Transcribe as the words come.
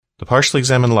The Partially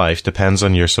Examined Life depends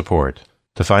on your support.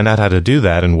 To find out how to do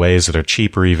that in ways that are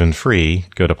cheap or even free,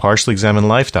 go to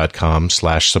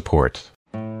partiallyexaminedlife.com/support.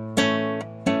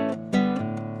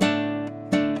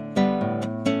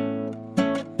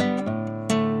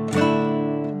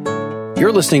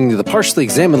 You're listening to The Partially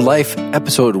Examined Life,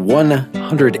 episode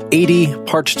 180,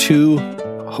 part 2,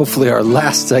 hopefully our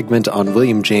last segment on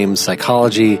William James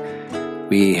psychology.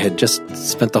 We had just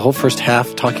spent the whole first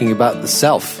half talking about the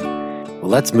self. Well,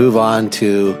 let's move on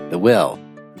to the will.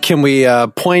 Can we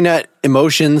point at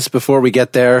emotions before we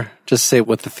get there? Just say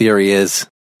what the theory is.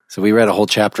 So we read a whole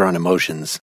chapter on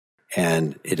emotions,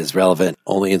 and it is relevant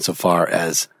only insofar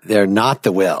as they're not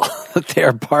the will.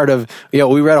 They're part of,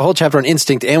 we read a whole chapter on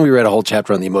instinct and we read a whole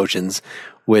chapter on the emotions,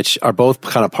 which are both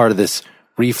kind of part of this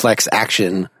reflex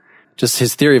action. Just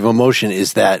his theory of emotion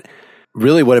is that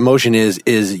really what emotion is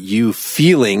you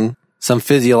feeling some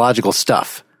physiological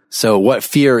stuff. So what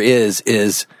fear is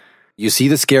you see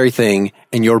the scary thing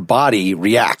and your body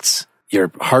reacts.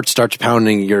 Your heart starts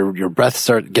pounding, your breath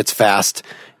gets fast,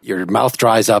 your mouth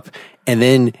dries up, and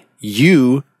then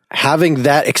you having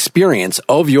that experience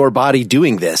of your body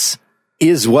doing this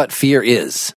is what fear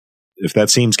is. If that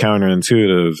seems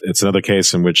counterintuitive, it's another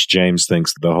case in which James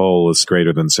thinks the whole is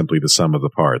greater than simply the sum of the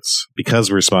parts. Because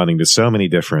we're responding to so many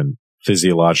different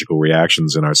physiological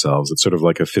reactions in ourselves, it's sort of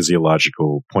like a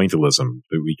physiological pointillism,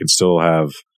 that we can still have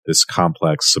this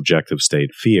complex subjective state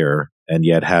fear and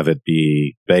yet have it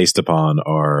be based upon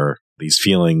these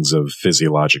feelings of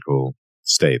physiological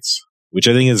states, which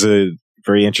I think is a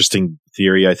very interesting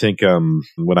theory. I think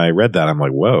when I read that, I'm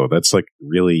like, whoa, that's like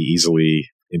really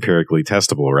easily empirically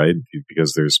testable, right?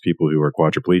 Because there's people who are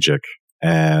quadriplegic,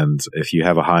 and if you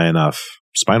have a high enough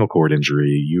spinal cord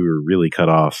injury, you're really cut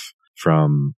off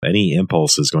from any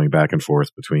impulses going back and forth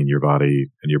between your body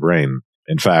and your brain.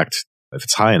 In fact, if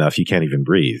it's high enough, you can't even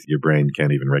breathe. Your brain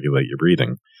can't even regulate your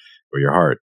breathing or your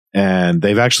heart. And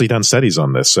they've actually done studies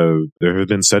on this. So there have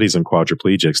been studies on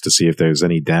quadriplegics to see if there's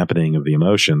any dampening of the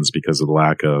emotions because of the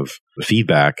lack of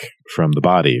feedback from the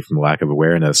body, from the lack of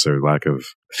awareness or lack of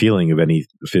feeling of any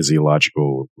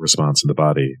physiological response in the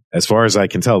body. As far as I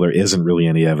can tell, there isn't really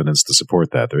any evidence to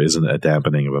support that. There isn't a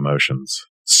dampening of emotions.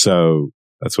 So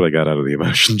that's what I got out of the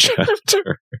emotion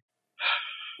chapter.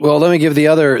 Well, let me give the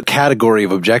other category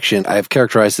of objection. I've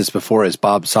characterized this before as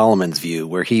Bob Solomon's view,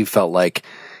 where he felt like,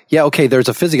 yeah, okay, there's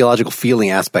a physiological feeling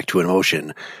aspect to an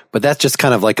emotion, but that's just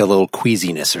kind of like a little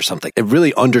queasiness or something. It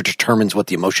really underdetermines what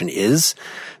the emotion is.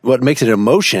 What makes it an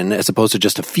emotion as opposed to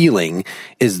just a feeling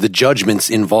is the judgments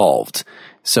involved.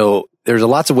 So there's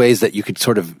lots of ways that you could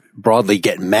sort of broadly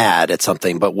get mad at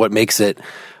something, but what makes it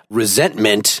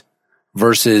resentment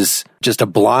versus just a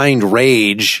blind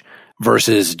rage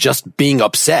versus just being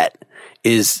upset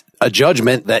is a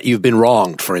judgment that you've been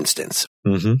wronged, for instance.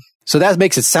 Mm-hmm. So that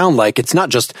makes it sound like it's not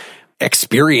just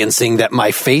experiencing that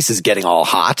my face is getting all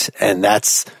hot and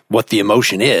that's what the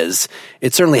emotion is.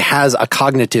 It certainly has a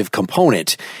cognitive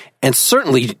component. And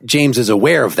certainly James is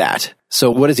aware of that.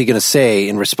 So what is he going to say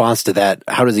in response to that?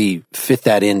 How does he fit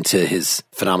that into his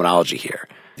phenomenology here?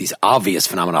 These obvious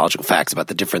phenomenological facts about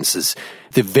the differences,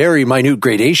 the very minute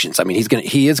gradations. I mean,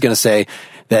 he is going to say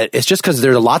that it's just because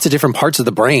there are lots of different parts of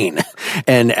the brain,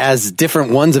 and as different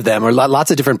ones of them are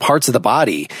lots of different parts of the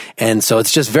body. And so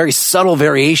it's just very subtle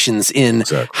variations in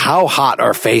how hot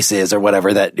our face is or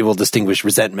whatever that it will distinguish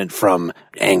resentment from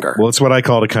anger. Well, it's what I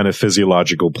call a kind of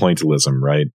physiological pointillism,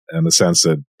 right? In the sense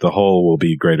that the whole will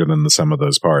be greater than the sum of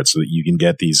those parts, so that you can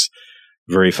get these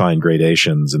very fine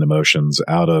gradations and emotions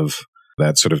out of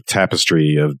that sort of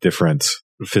tapestry of different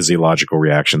physiological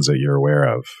reactions that you're aware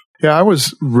of. Yeah, I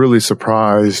was really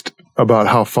surprised about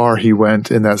how far he went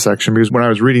in that section, because when I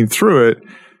was reading through it,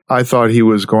 I thought he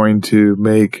was going to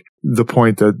make the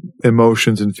point that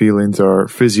emotions and feelings are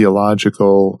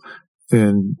physiological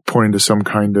and pointing to some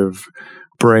kind of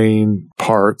brain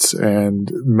parts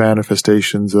and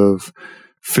manifestations of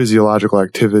physiological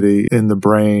activity in the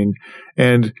brain,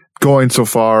 and going so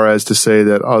far as to say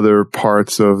that other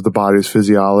parts of the body's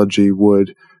physiology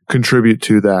would contribute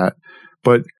to that.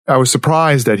 But I was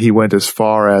surprised that he went as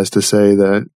far as to say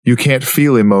that you can't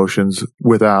feel emotions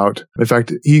without. In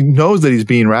fact, he knows that he's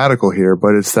being radical here,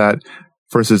 but it's that,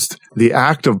 for instance, the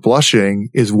act of blushing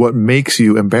is what makes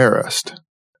you embarrassed.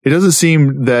 It doesn't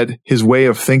seem that his way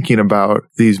of thinking about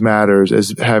these matters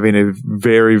as having a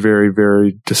very, very,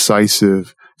 very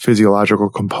decisive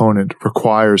physiological component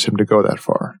requires him to go that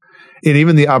far. And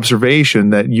even the observation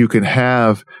that you can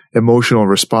have emotional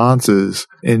responses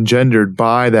engendered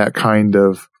by that kind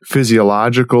of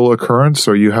physiological occurrence,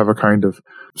 or you have a kind of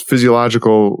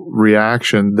physiological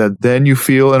reaction that then you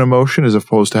feel an emotion as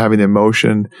opposed to having the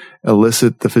emotion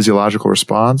elicit the physiological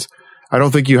response. I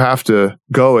don't think you have to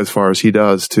go as far as he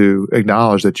does to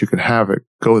acknowledge that you can have it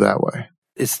go that way.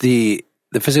 It's the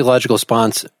physiological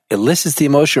response elicits the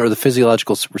emotion, or the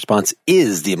physiological response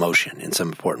is the emotion in some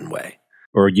important way.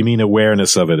 Or you mean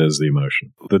awareness of it as the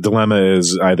emotion? The dilemma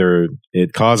is either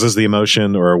it causes the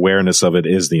emotion or awareness of it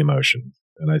is the emotion.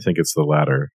 And I think it's the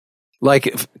latter.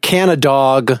 Like, can a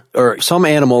dog or some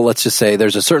animal, let's just say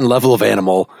there's a certain level of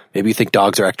animal, maybe you think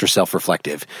dogs are extra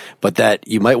self-reflective, but that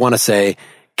you might want to say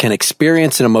can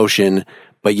experience an emotion,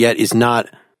 but yet is not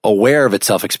aware of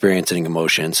itself experiencing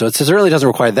emotion. So it certainly doesn't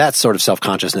require that sort of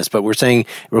self-consciousness, but we're saying it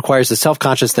requires the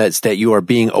self-consciousness that you are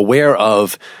being aware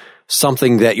of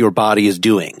something that your body is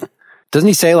doing. Doesn't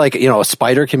he say, like, a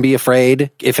spider can be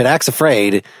afraid? If it acts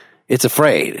afraid, it's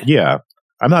afraid. Yeah.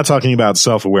 I'm not talking about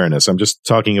self-awareness. I'm just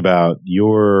talking about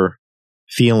your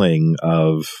feeling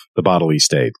of the bodily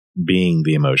state being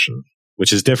the emotion,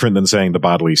 which is different than saying the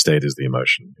bodily state is the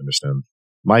emotion. Understand?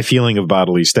 My feeling of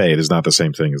bodily state is not the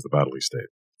same thing as the bodily state.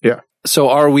 Yeah. So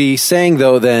are we saying,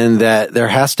 though, then that there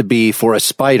has to be, for a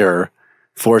spider,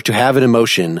 for it to have an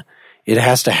emotion, it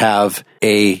has to have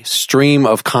a stream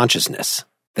of consciousness,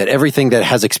 that everything that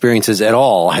has experiences at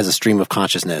all has a stream of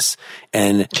consciousness,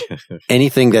 and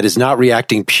anything that is not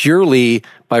reacting purely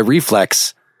by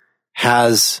reflex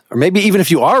has, or maybe even if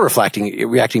you are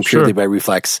reacting purely by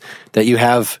reflex, that you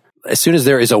have, as soon as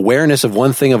there is awareness of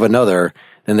one thing of another,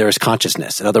 then there is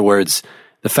consciousness. In other words,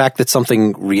 the fact that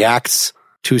something reacts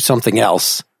to something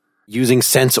else using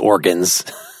sense organs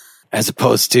as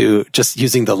opposed to just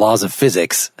using the laws of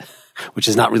physics, which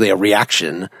is not really a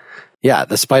reaction. Yeah,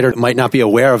 the spider might not be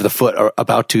aware of the foot or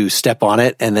about to step on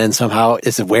it, and then somehow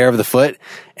it's aware of the foot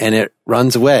and it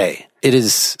runs away. It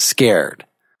is scared.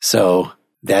 So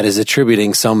that is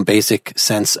attributing some basic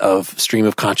sense of stream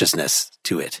of consciousness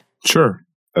to it. Sure.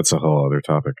 That's a whole other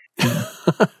topic.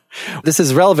 This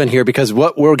is relevant here because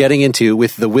what we're getting into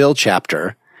with the will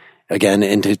chapter, again,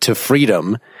 into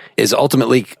freedom, is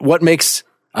ultimately what makes,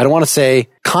 I don't want to say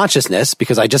consciousness,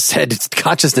 because I just said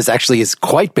consciousness actually is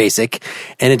quite basic,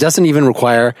 and it doesn't even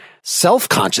require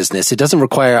self-consciousness. It doesn't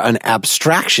require an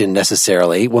abstraction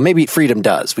necessarily. Well, maybe freedom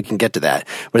does. We can get to that.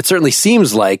 But it certainly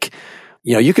seems like,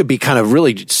 you could be kind of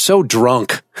really so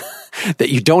drunk that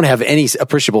you don't have any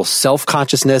appreciable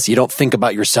self-consciousness. You don't think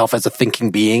about yourself as a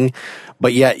thinking being,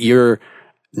 but yet you're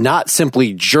not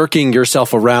simply jerking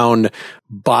yourself around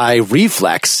by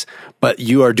reflex, but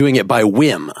you are doing it by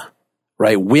whim,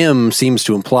 right? Whim seems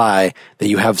to imply that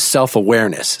you have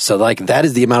self-awareness. So like that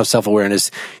is the amount of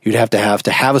self-awareness you'd have to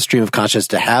have a stream of consciousness,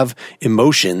 to have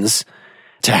emotions,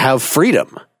 to have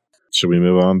freedom. Should we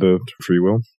move on to free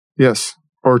will? Yes.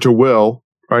 Or to will,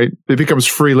 right? It becomes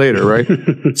free later, right?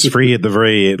 It's free at the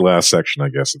very last section, I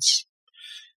guess.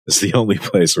 It's the only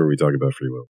place where we talk about free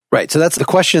will. Right. So that's the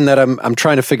question that I'm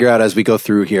trying to figure out as we go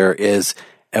through here is,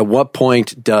 at what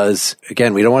point does,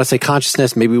 again, we don't want to say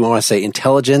consciousness, maybe we want to say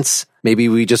intelligence, maybe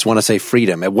we just want to say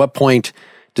freedom. At what point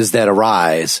does that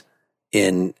arise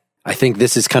in, I think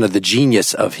this is kind of the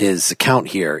genius of his account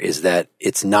here, is that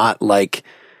it's not like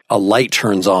a light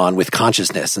turns on with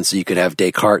consciousness. And so you could have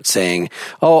Descartes saying,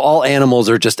 oh, all animals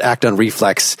are just act on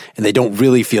reflex and they don't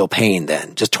really feel pain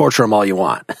then. Just torture them all you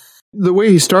want. The way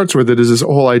he starts with it is this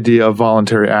whole idea of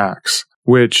voluntary acts,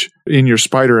 which in your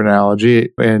spider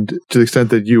analogy, and to the extent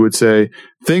that you would say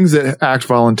things that act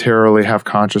voluntarily have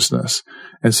consciousness.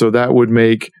 And so that would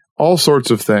make all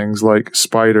sorts of things like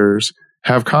spiders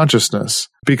have consciousness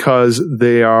because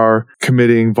they are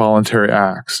committing voluntary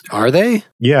acts. Are they?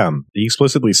 Yeah. He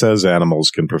explicitly says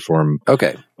animals can perform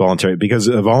voluntary, because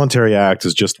a voluntary act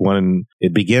is just one,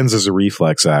 it begins as a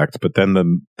reflex act, but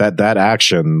then that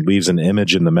action leaves an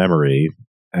image in the memory,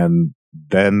 and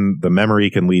then the memory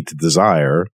can lead to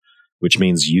desire, which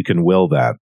means you can will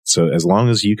that. So as long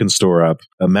as you can store up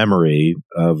a memory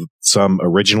of some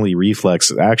originally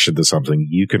reflex action to something,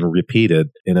 you can repeat it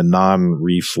in a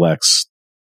non-reflex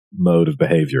mode of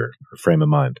behavior or frame of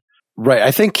mind. Right.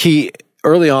 I think he,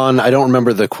 early on, I don't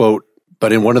remember the quote,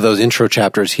 but in one of those intro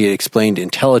chapters, he explained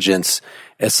intelligence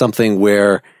as something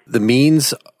where the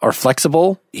means are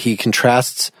flexible. He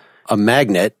contrasts a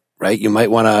magnet, right? You might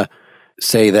want to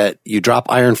say that you drop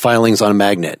iron filings on a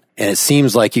magnet, and it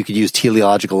seems like you could use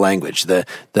teleological language. The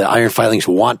iron filings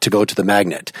want to go to the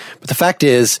magnet. But the fact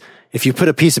is, if you put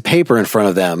a piece of paper in front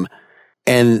of them,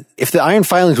 and if the iron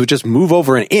filings would just move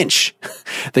over an inch,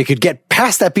 they could get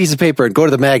past that piece of paper and go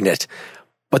to the magnet,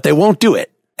 but they won't do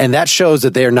it. And that shows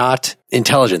that they're not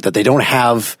intelligent, that they don't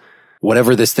have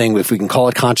whatever this thing, if we can call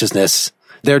it consciousness,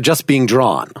 they're just being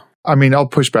drawn. I mean, I'll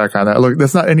push back on that. Look,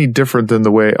 that's not any different than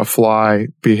the way a fly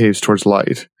behaves towards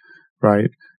light,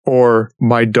 right? Or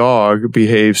my dog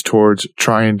behaves towards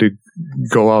trying to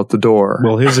go out the door.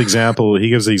 Well, he gives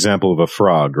the example of a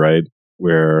frog, right?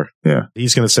 Where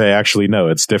he's going to say, actually, no,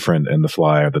 it's different in the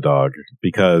fly or the dog,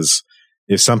 because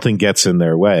if something gets in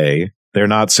their way, they're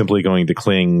not simply going to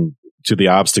cling to the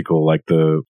obstacle like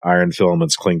the iron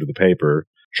filaments cling to the paper,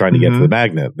 trying to get to the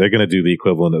magnet. They're going to do the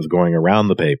equivalent of going around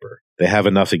the paper. They have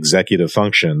enough executive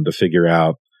function to figure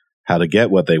out how to get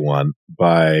what they want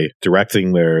by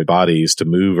directing their bodies to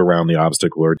move around the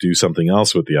obstacle or do something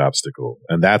else with the obstacle.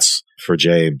 And that's, for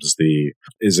James,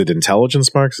 is it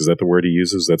intelligence, Marks? Is that the word he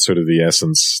uses? That's sort of the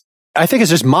essence. I think it's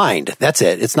just mind. That's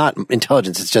it. It's not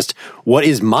intelligence. It's just, what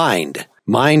is mind?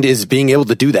 Mind is being able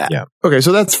to do that. Yeah. Okay,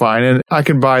 so that's fine. And I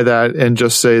can buy that and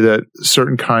just say that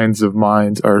certain kinds of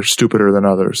minds are stupider than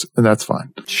others. And that's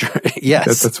fine. Sure.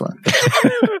 Yes. That's fine.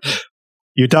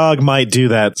 Your dog might do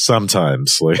that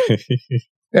sometimes.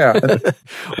 Yeah.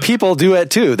 People do it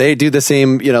too. They do the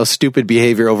same, stupid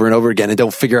behavior over and over again and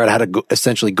don't figure out how to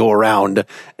essentially go around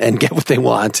and get what they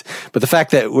want. But the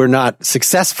fact that we're not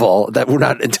successful, that we're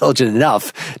not intelligent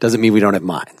enough, doesn't mean we don't have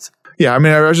minds. Yeah, I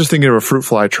mean, I was just thinking of a fruit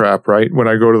fly trap, right? When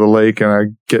I go to the lake and I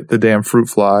get the damn fruit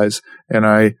flies and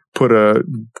I put a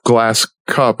glass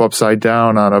cup upside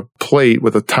down on a plate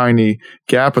with a tiny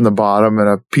gap in the bottom and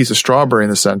a piece of strawberry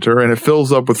in the center, and it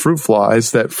fills up with fruit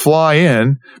flies that fly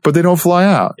in, but they don't fly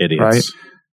out. Idiots.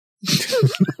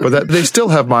 Right? But they still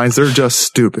have minds. They're just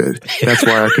stupid. That's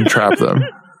why I can trap them.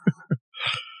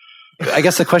 I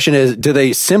guess the question is, do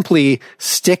they simply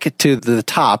stick to the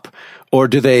top, or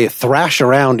do they thrash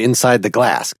around inside the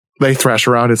glass? They thrash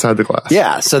around inside the glass.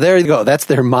 Yeah, so there you go. That's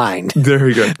their mind. There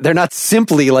you go. They're not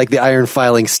simply like the iron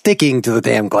filing sticking to the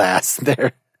damn glass.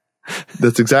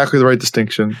 That's exactly the right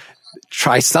distinction.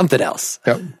 Try something else.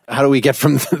 Yep. How do we get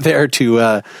from there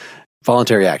to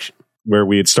voluntary action? Where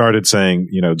we had started saying,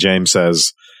 James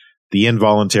says, the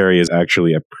involuntary is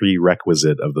actually a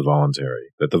prerequisite of the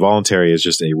voluntary. That the voluntary is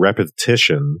just a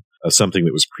repetition of something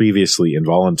that was previously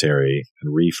involuntary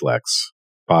and reflex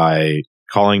by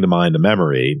calling to mind a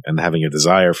memory and having a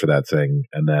desire for that thing,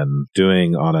 and then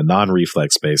doing on a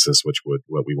non-reflex basis,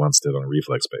 what we once did on a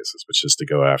reflex basis, which is to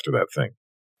go after that thing.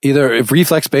 Either a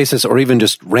reflex basis or even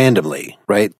just randomly,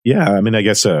 right? Yeah, I mean, I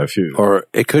guess so. Or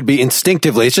it could be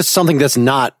instinctively. It's just something that's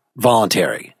not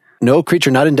voluntary. No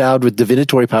creature not endowed with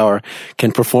divinatory power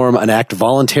can perform an act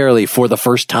voluntarily for the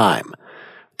first time.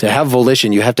 To have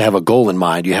volition, you have to have a goal in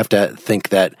mind. You have to think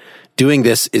that doing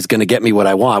this is going to get me what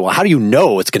I want. Well, how do you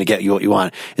know it's going to get you what you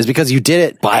want? It's because you did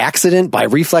it by accident, by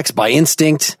reflex, by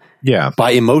instinct,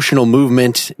 by emotional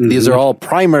movement. Mm-hmm. These are all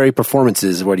primary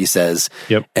performances, is what he says.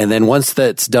 Yep. And then once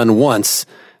that's done once,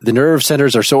 the nerve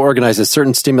centers are so organized that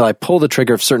certain stimuli pull the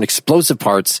trigger of certain explosive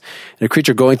parts, and a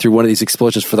creature going through one of these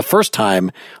explosions for the first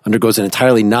time undergoes an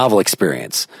entirely novel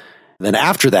experience. And then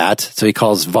after that, so he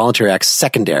calls voluntary acts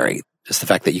secondary. Just the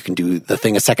fact that you can do the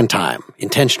thing a second time,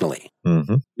 intentionally.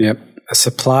 Mm-hmm. Yep. A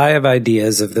supply of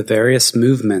ideas of the various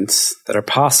movements that are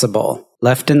possible,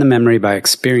 left in the memory by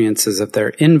experiences of their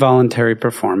involuntary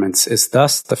performance, is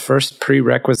thus the first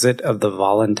prerequisite of the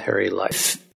voluntary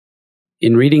life.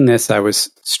 In reading this, I was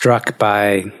struck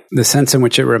by the sense in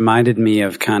which it reminded me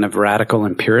of kind of radical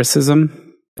empiricism.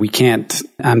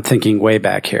 I'm thinking way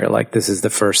back here, like this is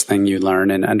the first thing you learn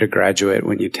in undergraduate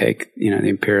when you take, the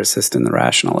empiricist and the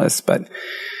rationalist. But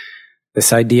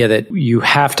this idea that you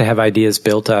have to have ideas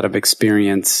built out of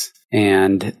experience,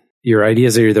 and your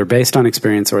ideas are either based on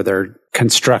experience or they're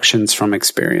constructions from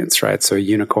experience, right? So a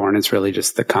unicorn is really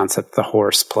just the concept, the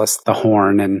horse plus the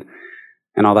horn and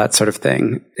all that sort of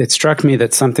thing. It struck me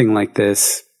that something like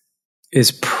this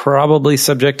is probably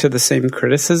subject to the same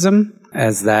criticism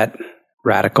as that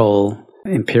radical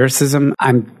empiricism.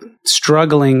 I'm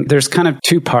struggling. There's kind of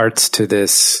two parts to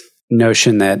this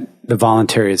notion that the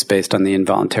voluntary is based on the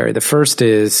involuntary. The first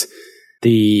is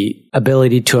the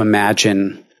ability to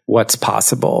imagine what's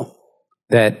possible.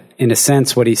 That, in a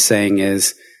sense, what he's saying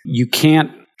is you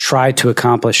can't try to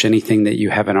accomplish anything that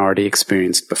you haven't already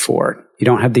experienced before. You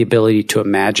don't have the ability to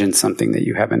imagine something that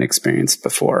you haven't experienced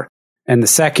before. And the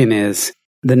second is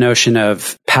the notion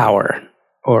of power,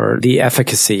 or the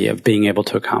efficacy of being able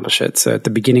to accomplish it. So at the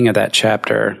beginning of that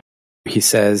chapter, he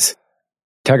says,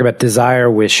 talk about desire,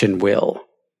 wish, and will.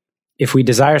 If we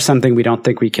desire something we don't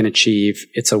think we can achieve,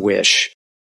 it's a wish.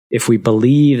 If we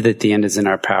believe that the end is in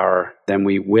our power, then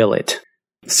we will it.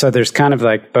 So there's kind of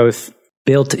like both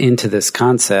built into this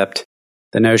concept,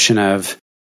 the notion of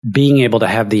being able to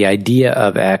have the idea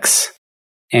of X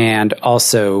and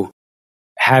also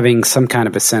having some kind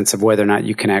of a sense of whether or not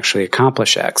you can actually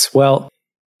accomplish X. Well,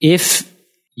 if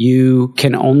you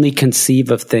can only conceive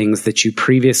of things that you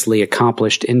previously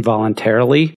accomplished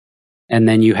involuntarily, and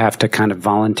then you have to kind of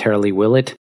voluntarily will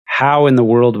it. How in the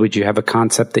world would you have a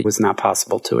concept that was not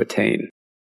possible to attain?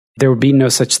 There would be no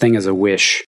such thing as a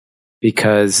wish,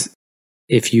 because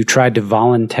if you tried to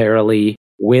voluntarily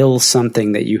will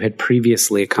something that you had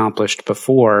previously accomplished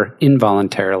before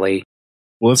involuntarily.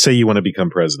 Well, let's say you want to become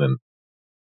president.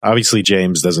 Obviously,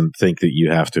 James doesn't think that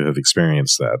you have to have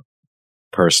experienced that.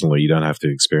 Personally, you don't have to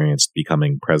experience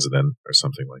becoming president or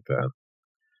something like that.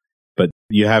 But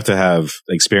you have to have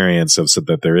experience of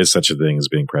that there is such a thing as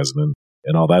being president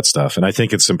and all that stuff. And I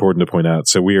think it's important to point out.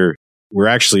 So we're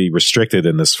actually restricted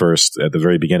in this first, at the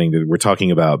very beginning, that we're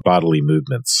talking about bodily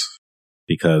movements,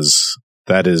 because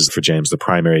that is, for James, the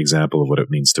primary example of what it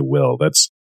means to will. That's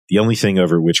the only thing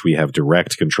over which we have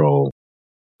direct control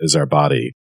is our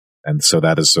body. And so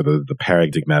that is sort of the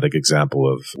paradigmatic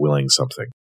example of willing something.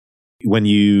 When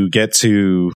you get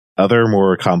to other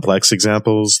more complex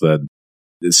examples, that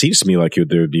it seems to me like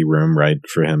there would be room, right,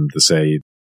 for him to say,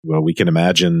 well, we can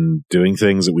imagine doing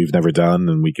things that we've never done,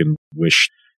 and we can wish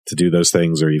to do those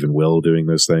things or even will doing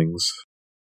those things.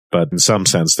 But in some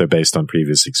sense, they're based on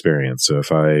previous experience. So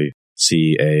if I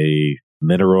see a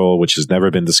mineral which has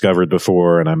never been discovered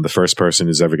before, and I'm the first person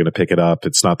who's ever going to pick it up,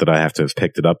 it's not that I have to have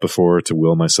picked it up before to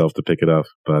will myself to pick it up,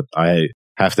 but I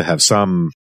have to have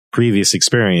some previous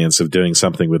experience of doing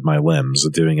something with my limbs,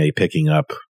 of doing a picking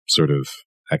up sort of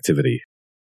activity.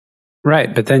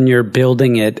 Right, but then you're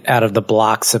building it out of the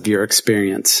blocks of your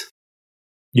experience.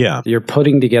 Yeah. You're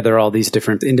putting together all these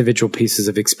different individual pieces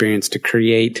of experience to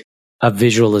create a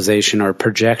visualization or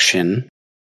projection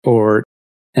or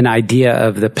an idea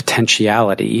of the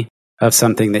potentiality of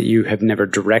something that you have never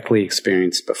directly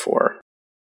experienced before.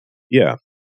 Yeah.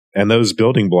 And those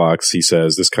building blocks, he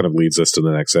says, this kind of leads us to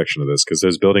the next section of this, because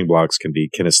those building blocks can be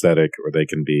kinesthetic, or they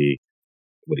can be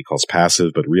what he calls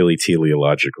passive, but really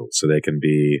teleological. So they can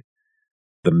be,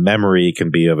 the memory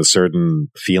can be of a certain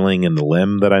feeling in the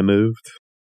limb that I moved,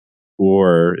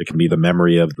 or it can be the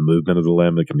memory of the movement of the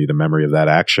limb. It can be the memory of that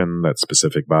action, that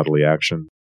specific bodily action.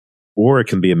 Or it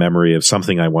can be a memory of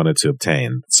something I wanted to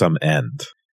obtain, some end.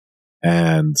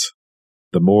 And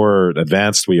the more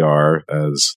advanced we are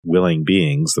as willing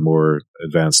beings, the more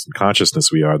advanced in consciousness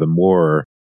we are, the more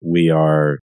we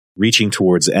are reaching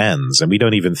towards ends. And we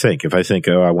don't even think. If I think,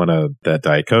 oh, I want that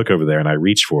Diet Coke over there, and I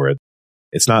reach for it,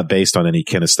 it's not based on any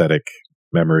kinesthetic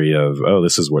memory of, oh,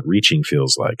 this is what reaching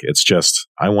feels like. It's just,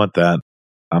 I want that,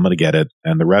 I'm going to get it,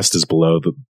 and the rest is below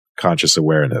the conscious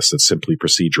awareness. It's simply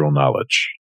procedural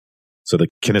knowledge. So the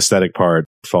kinesthetic part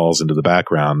falls into the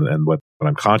background, and what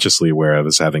I'm consciously aware of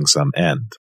is having some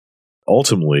end.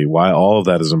 Ultimately, why all of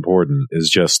that is important is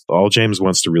just, all James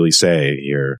wants to really say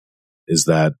here is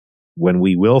that when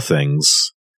we will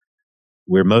things,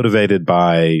 we're motivated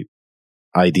by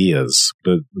ideas.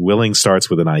 The willing starts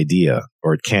with an idea,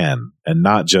 or it can, and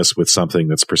not just with something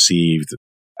that's perceived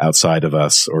outside of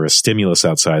us or a stimulus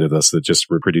outside of us that just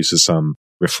reproduces some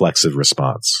reflexive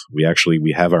response.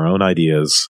 We have our own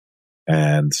ideas,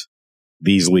 and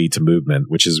these lead to movement,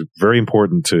 which is very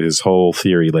important to his whole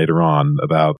theory later on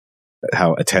about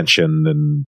how attention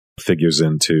and figures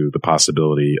into the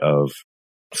possibility of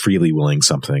freely willing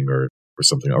something or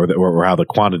something, or how the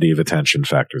quantity of attention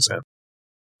factors in.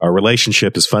 Our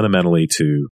relationship is fundamentally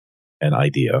to an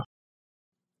idea.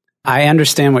 I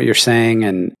understand what you're saying,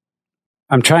 and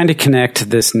I'm trying to connect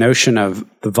this notion of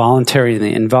the voluntary and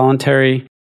the involuntary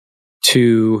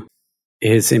to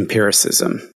his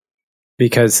empiricism,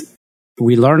 because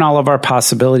we learn all of our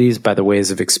possibilities by the ways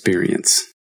of experience.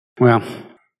 Well,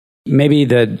 maybe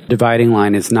the dividing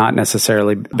line is not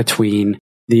necessarily between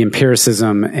the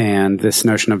empiricism and this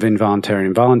notion of involuntary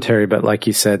and voluntary, but like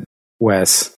you said,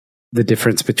 Wes, the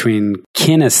difference between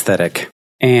kinesthetic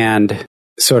and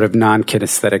sort of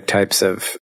non-kinesthetic types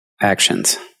of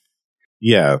actions.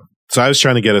 Yeah. So I was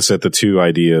trying to get us at the two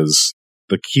ideas,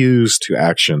 the cues to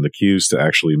action, the cues to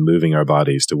actually moving our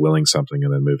bodies, to willing something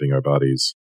and then moving our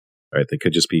bodies. Right? They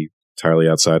could just be entirely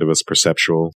outside of us,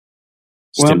 perceptual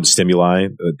stimuli.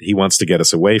 He wants to get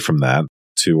us away from that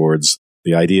towards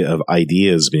the idea of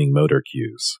ideas being motor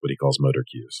cues, what he calls motor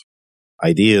cues.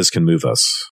 Ideas can move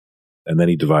us. And then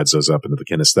he divides those up into the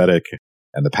kinesthetic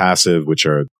and the passive, which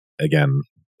are, again,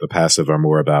 the passive are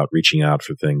more about reaching out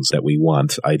for things that we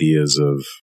want, ideas of,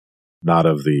 not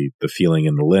of the feeling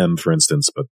in the limb, for instance,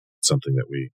 but something that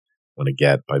we want to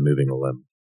get by moving a limb.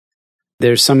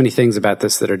 There's so many things about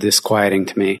this that are disquieting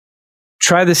to me.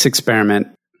 Try this experiment.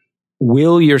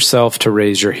 Will yourself to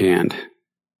raise your hand.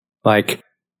 Like,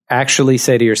 actually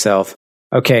say to yourself,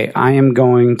 okay, I am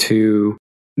going to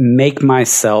make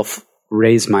myself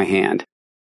raise my hand.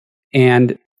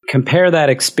 And compare that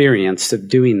experience of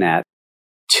doing that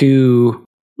to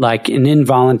like an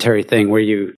involuntary thing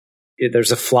where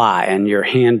there's a fly and your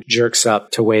hand jerks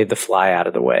up to wave the fly out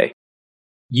of the way.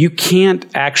 You can't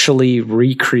actually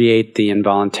recreate the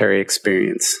involuntary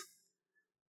experience.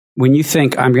 When you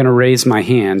think, I'm going to raise my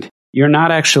hand, you're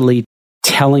not actually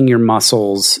telling your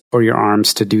muscles or your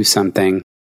arms to do something.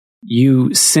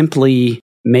 You simply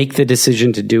make the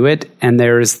decision to do it, and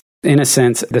there's, in a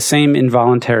sense, the same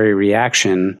involuntary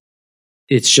reaction.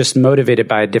 It's just motivated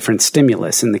by a different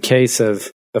stimulus. In the case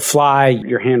of the fly,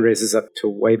 your hand raises up to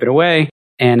wave it away.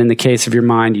 And in the case of your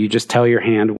mind, you just tell your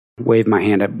hand, wave my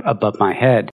hand above my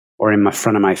head or in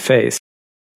front of my face.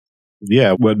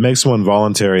 Yeah, what makes one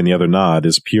voluntary and the other not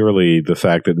is purely the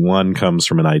fact that one comes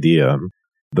from an idea.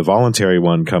 The voluntary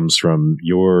one comes from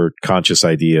your conscious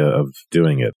idea of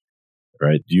doing it,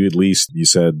 right? You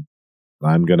said,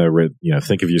 I'm going to,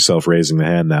 think of yourself raising the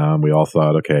hand now. And we all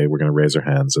thought, okay, we're going to raise our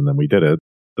hands. And then we did it.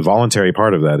 The voluntary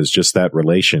part of that is just that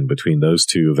relation between those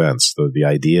two events, the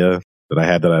idea that I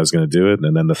had that I was going to do it,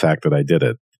 and then the fact that I did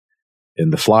it.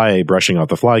 In the fly, brushing off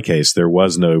the fly case, there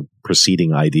was no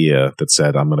preceding idea that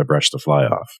said, I'm going to brush the fly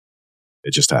off.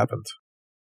 It just happened.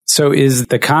 So is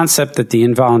the concept that the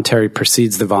involuntary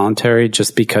precedes the voluntary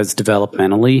just because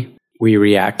developmentally we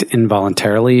react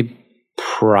involuntarily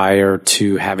prior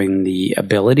to having the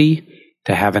ability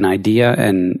to have an idea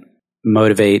and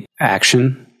motivate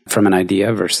action from an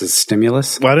idea versus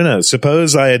stimulus? Well, I don't know.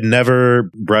 Suppose I had never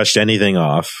brushed anything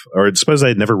off, or suppose I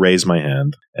had never raised my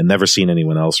hand and never seen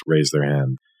anyone else raise their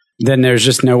hand. Then there's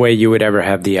just no way you would ever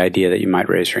have the idea that you might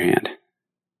raise your hand.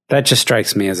 That just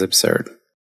strikes me as absurd.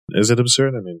 Is it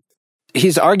absurd? I mean,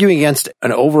 he's arguing against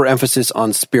an overemphasis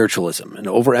on spiritualism, an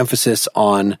overemphasis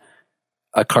on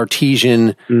a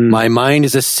Cartesian, my mind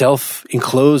is a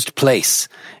self-enclosed place,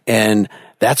 and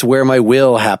that's where my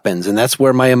will happens, and that's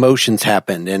where my emotions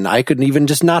happen, and I could even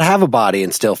just not have a body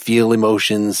and still feel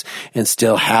emotions and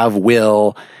still have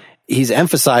will. He's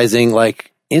emphasizing,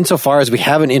 like, insofar as we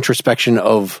have an introspection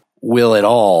of will at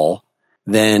all,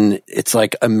 then it's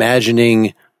like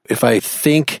imagining if I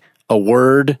think a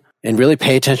word and really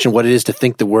pay attention to what it is to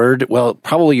think the word, well,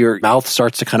 probably your mouth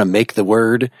starts to kind of make the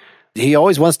word. He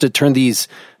always wants to turn these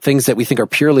things that we think are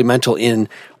purely mental in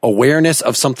awareness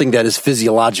of something that is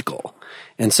physiological.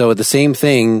 And so the same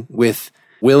thing with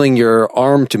willing your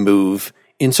arm to move,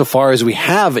 insofar as we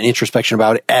have an introspection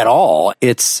about it at all,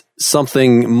 it's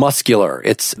something muscular.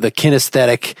 It's the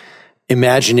kinesthetic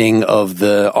imagining of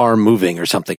the arm moving or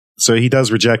something. So he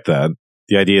does reject that,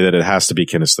 the idea that it has to be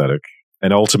kinesthetic.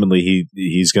 And ultimately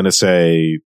he's going to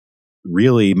say,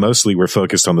 really, mostly we're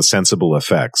focused on the sensible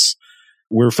effects.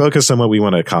 We're focused on what we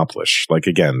want to accomplish. Like,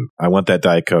 again, I want that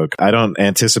Diet Coke. I don't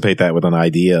anticipate that with an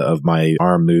idea of my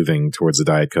arm moving towards the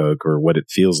Diet Coke or what it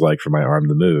feels like for my arm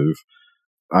to move.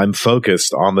 I'm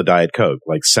focused on the Diet Coke.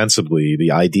 Like, sensibly,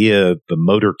 the idea, the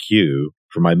motor cue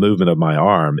for my movement of my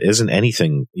arm isn't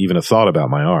anything, even a thought about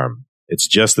my arm. It's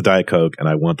just the Diet Coke, and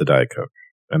I want the Diet Coke,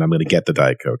 and I'm going to get the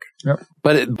Diet Coke. Yep.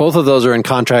 But both of those are in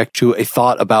contrast to a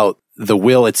thought about the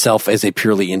will itself as a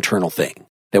purely internal thing.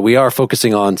 That we are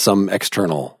focusing on some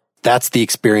external. That's the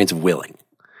experience of willing.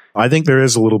 I think there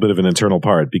is a little bit of an internal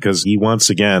part because he wants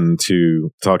again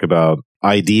to talk about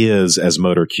ideas as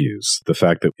motor cues. The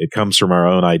fact that it comes from our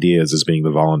own ideas as being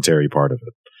the voluntary part of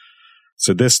it.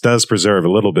 So this does preserve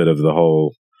a little bit of the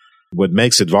whole, what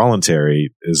makes it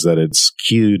voluntary is that it's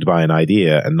cued by an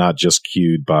idea and not just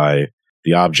cued by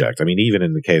the object. I mean, even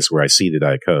in the case where I see the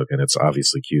Diet Coke and it's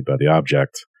obviously cued by the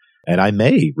object, and I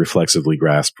may reflexively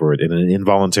grasp for it in an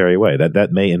involuntary way.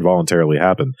 That may involuntarily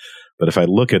happen. But if I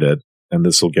look at it, and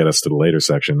this will get us to the later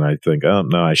section, I think, oh,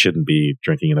 no, I shouldn't be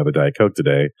drinking another Diet Coke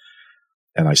today.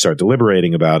 And I start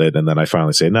deliberating about it. And then I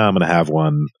finally say, no, I'm going to have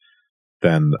one.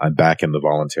 Then I'm back in the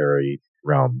voluntary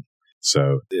realm.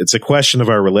 So it's a question of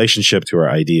our relationship to our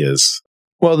ideas.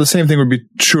 Well, the same thing would be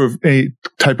true of any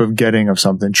type of getting of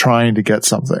something, trying to get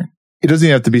something. It doesn't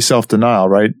even have to be self-denial,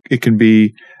 right? It can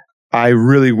be, I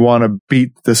really want to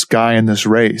beat this guy in this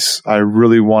race. I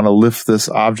really want to lift this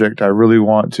object. I really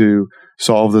want to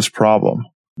solve this problem.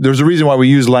 There's a reason why we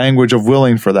use language of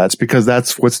willing for that. It's because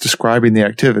that's what's describing the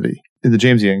activity in the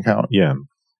Jamesian account. Yeah.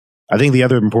 I think the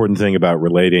other important thing about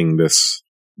relating this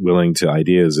willing to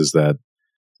ideas is that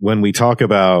when we talk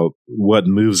about what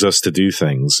moves us to do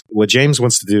things, what James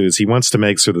wants to do is he wants to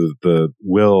make sort of the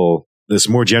will this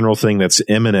more general thing that's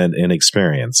immanent in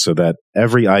experience, so that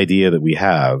every idea that we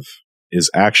have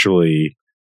is actually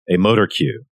a motor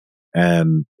cue.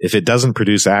 And if it doesn't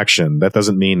produce action, that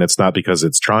doesn't mean it's not because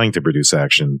it's trying to produce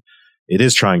action. It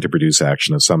is trying to produce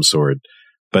action of some sort,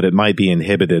 but it might be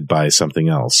inhibited by something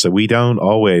else. So we don't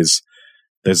always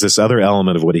There's this other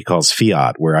element of what he calls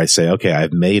fiat, where I say, okay,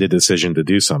 I've made a decision to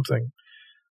do something.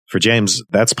 For James,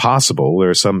 that's possible. There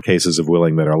are some cases of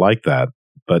willing that are like that,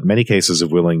 but many cases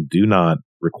of willing do not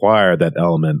require that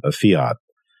element of fiat.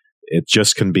 It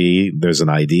just can be, there's an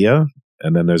idea,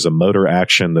 and then there's a motor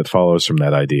action that follows from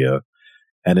that idea.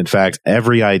 And in fact,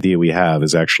 every idea we have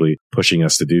is actually pushing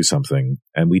us to do something.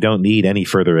 And we don't need any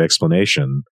further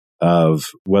explanation of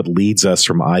what leads us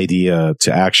from idea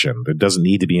to action. There doesn't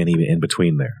need to be any in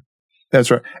between there.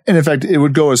 That's right. And in fact, it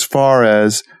would go as far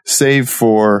as, save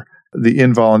for the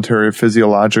involuntary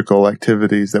physiological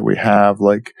activities that we have,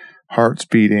 like heart's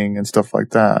beating and stuff like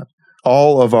that,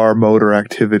 all of our motor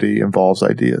activity involves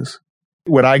ideas.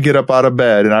 When I get up out of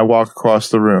bed and I walk across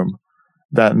the room,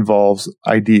 that involves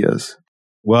ideas.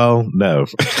 Well, no.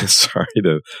 Sorry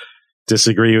to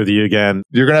disagree with you again.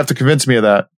 You're going to have to convince me of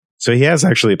that. So he has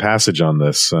actually a passage on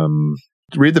this.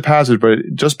 Read the passage, but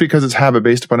just because it's habit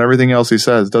based upon everything else he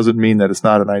says doesn't mean that it's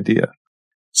not an idea.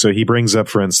 So he brings up,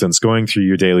 for instance, going through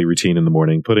your daily routine in the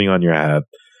morning, putting on your hat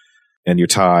and your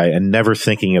tie and never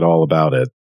thinking at all about it.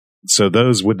 So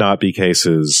those would not be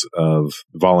cases of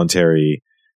voluntary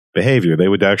behavior. They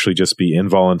would actually just be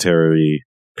involuntary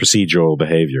procedural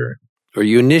behavior. Or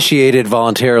you initiate it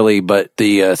voluntarily, but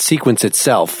the sequence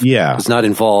itself does not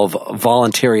involve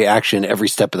voluntary action every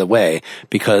step of the way,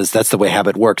 because that's the way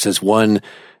habit works. As one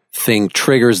thing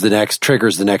triggers the next,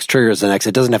 triggers the next, triggers the next.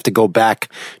 It doesn't have to go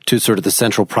back to sort of the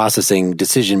central processing,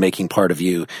 decision-making part of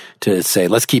you to say,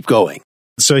 let's keep going.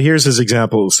 So here's his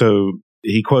example. So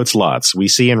he quotes lots. We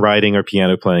see in writing or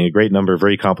piano playing a great number of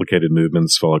very complicated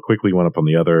movements follow quickly one upon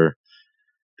the other,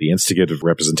 the instigative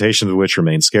representation of which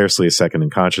remains scarcely a second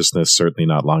in consciousness, certainly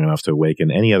not long enough to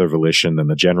awaken any other volition than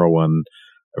the general one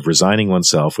of resigning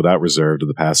oneself without reserve to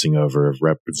the passing over of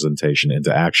representation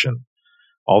into action.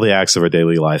 All the acts of our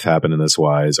daily life happen in this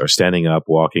wise, are standing up,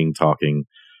 walking, talking.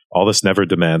 All this never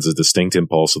demands a distinct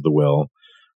impulse of the will,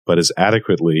 but is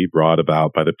adequately brought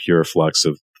about by the pure flux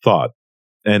of thought.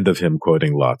 End of him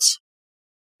quoting Lutz.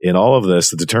 In all of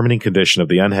this, the determining condition of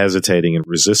the unhesitating and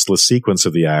resistless sequence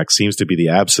of the act seems to be the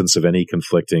absence of any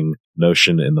conflicting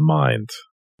notion in the mind.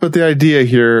 But the idea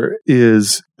here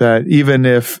is that even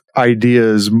if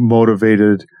ideas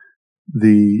motivated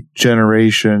the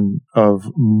generation of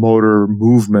motor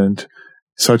movement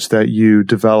such that you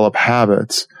develop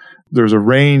habits, there's a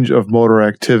range of motor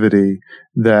activity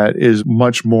that is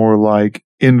much more like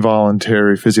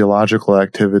involuntary physiological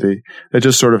activity that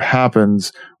just sort of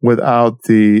happens without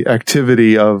the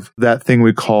activity of that thing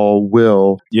we call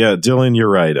will. Yeah, Dylan, you're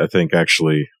right, I think,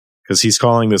 actually, because he's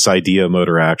calling this idea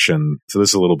motor action. So this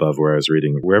is a little above where I was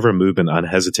reading. Wherever movement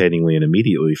unhesitatingly and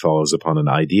immediately follows upon an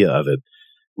idea of it,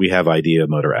 we have idea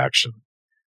motor action.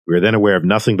 We are then aware of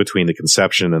nothing between the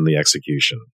conception and the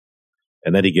execution.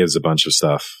 And then he gives a bunch of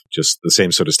stuff, just the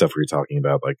same sort of stuff we were talking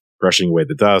about, like brushing away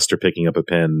the dust or picking up a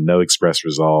pen, no express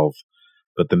resolve,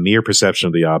 but the mere perception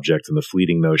of the object and the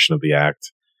fleeting notion of the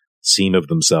act seem of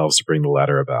themselves to bring the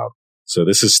latter about. So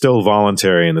this is still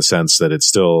voluntary in the sense that it's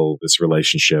still this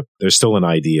relationship. There's still an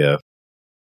idea.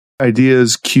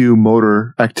 Ideas cue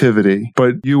motor activity,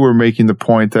 but you were making the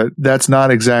point that that's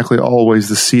not exactly always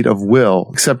the seat of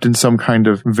will, except in some kind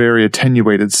of very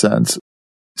attenuated sense.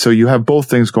 So you have both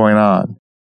things going on.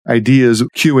 Ideas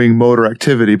cueing motor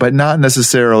activity, but not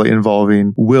necessarily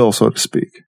involving will, so to speak.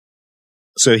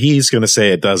 So he's going to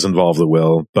say it does involve the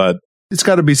will, but it's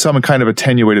got to be some kind of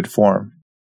attenuated form.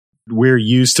 We're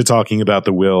used to talking about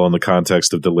the will in the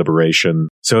context of deliberation.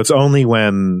 So it's only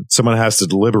when someone has to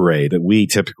deliberate that we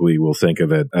typically will think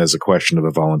of it as a question of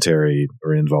a voluntary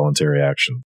or involuntary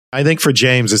action. I think for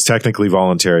James, it's technically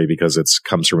voluntary because it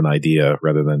comes from an idea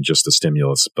rather than just a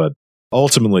stimulus. But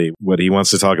ultimately, what he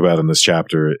wants to talk about in this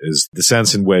chapter is the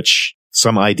sense in which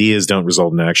some ideas don't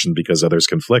result in action because others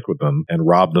conflict with them and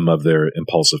rob them of their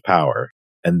impulsive power.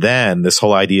 And then this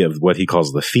whole idea of what he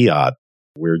calls the fiat.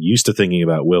 We're used to thinking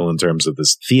about will in terms of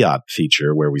this fiat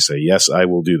feature where we say, yes, I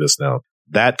will do this now.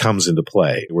 That comes into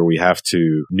play where we have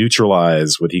to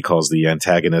neutralize what he calls the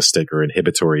antagonistic or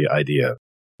inhibitory idea.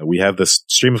 We have this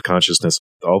stream of consciousness,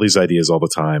 all these ideas all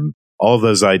the time. All of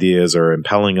those ideas are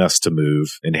impelling us to move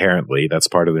inherently. That's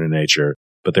part of their nature.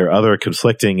 But there are other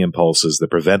conflicting impulses that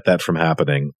prevent that from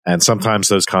happening. And sometimes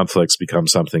those conflicts become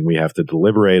something we have to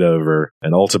deliberate over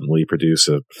and ultimately produce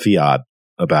a fiat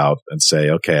about and say,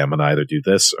 okay, I'm going to either do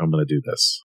this or I'm going to do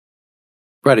this.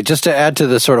 Right. Just to add to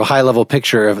the sort of high-level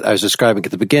picture I was describing at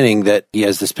the beginning, that he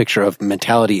has this picture of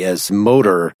mentality as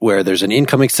motor, where there's an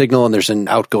incoming signal and there's an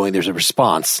outgoing, there's a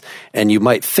response. And you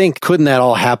might think, couldn't that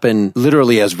all happen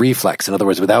literally as reflex? In other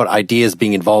words, without ideas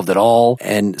being involved at all?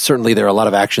 And certainly there are a lot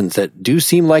of actions that do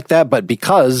seem like that, but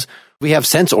because we have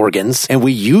sense organs and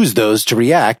we use those to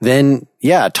react, then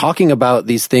yeah, talking about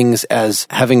these things as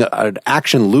having an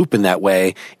action loop in that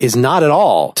way is not at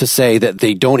all to say that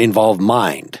they don't involve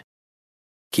mind.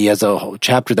 He has a whole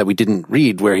chapter that we didn't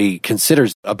read where he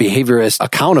considers a behaviorist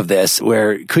account of this,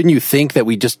 where couldn't you think that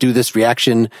we just do this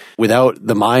reaction without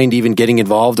the mind even getting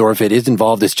involved? Or if it is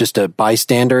involved, it's just a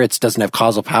bystander. It doesn't have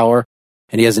causal power.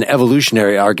 And he has an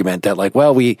evolutionary argument that like,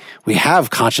 well, we have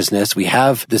consciousness. We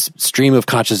have this stream of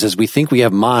consciousness. We think we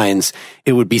have minds.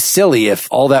 It would be silly if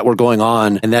all that were going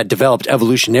on and that developed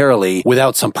evolutionarily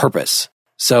without some purpose.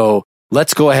 So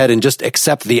let's go ahead and just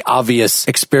accept the obvious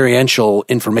experiential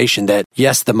information that,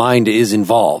 yes, the mind is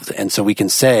involved. And so we can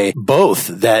say both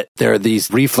that there are these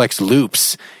reflex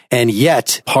loops, and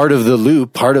yet part of the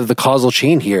loop, part of the causal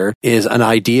chain here is an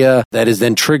idea that is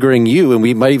then triggering you. And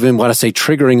we might even want to say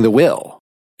triggering the will.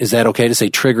 Is that okay to say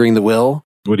triggering the will?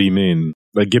 What do you mean?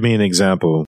 Like, give me an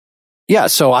example. Yeah.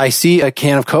 So I see a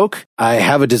can of Coke. I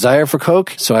have a desire for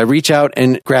Coke. So I reach out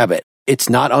and grab it. It's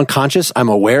not unconscious. I'm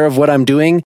aware of what I'm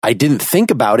doing. I didn't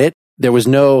think about it. There was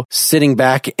no sitting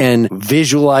back and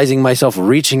visualizing myself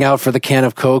reaching out for the can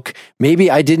of Coke.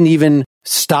 Maybe I didn't even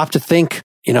stop to think,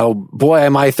 boy,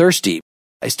 am I thirsty.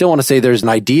 I still want to say there's an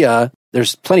idea.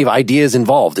 There's plenty of ideas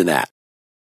involved in that.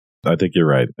 I think you're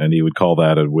right. And he would call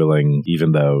that a willing,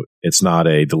 even though it's not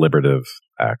a deliberative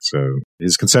act. So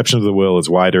his conception of the will is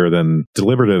wider than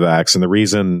deliberative acts. And the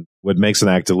reason what makes an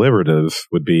act deliberative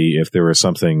would be if there was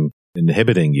something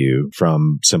inhibiting you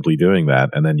from simply doing that,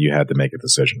 and then you had to make a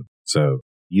decision. So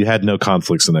you had no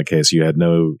conflicts in that case. You had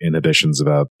no inhibitions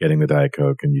about getting the Diet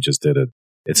Coke, and you just did it.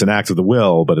 It's an act of the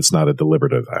will, but it's not a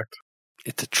deliberative act.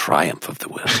 It's a triumph of the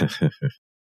will.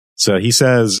 So he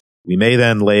says, we may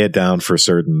then lay it down for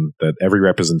certain that every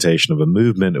representation of a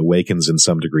movement awakens in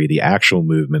some degree the actual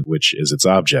movement which is its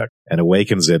object, and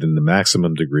awakens it in the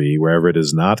maximum degree wherever it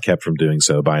is not kept from doing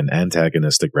so by an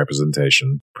antagonistic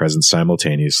representation present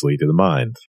simultaneously to the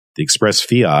mind. The express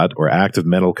fiat, or act of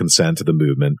mental consent to the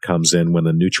movement, comes in when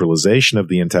the neutralization of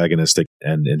the antagonistic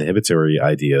and inhibitory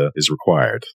idea is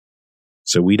required.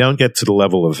 So we don't get to the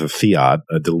level of a fiat,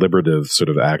 a deliberative sort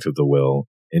of act of the will,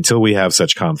 until we have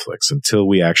such conflicts, until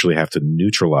we actually have to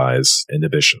neutralize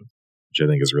inhibition, which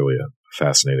I think is really a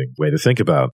fascinating way to think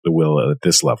about the will at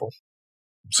this level.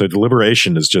 So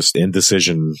deliberation is just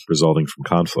indecision resulting from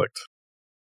conflict.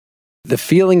 The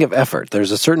feeling of effort.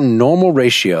 There's a certain normal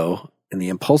ratio in the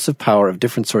impulsive power of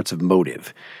different sorts of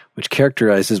motive, which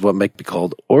characterizes what might be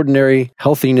called ordinary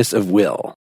healthiness of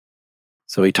will.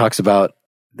 So he talks about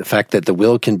the fact that the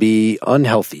will can be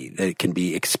unhealthy, that it can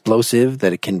be explosive,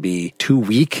 that it can be too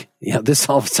weak. This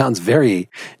all sounds very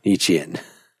Nietzschean.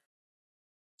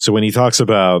 So when he talks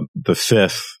about the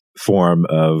fifth form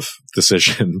of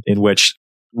decision, in which,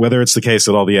 whether it's the case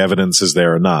that all the evidence is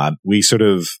there or not, we sort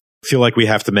of feel like we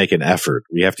have to make an effort.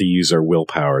 We have to use our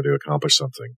willpower to accomplish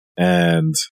something.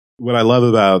 And what I love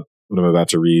about what I'm about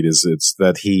to read is it's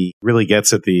that he really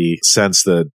gets at the sense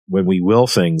that when we will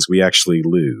things, we actually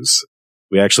lose.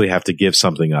 We actually have to give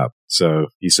something up. So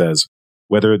he says,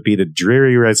 whether it be the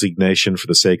dreary resignation for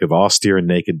the sake of austere and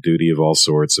naked duty of all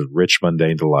sorts of rich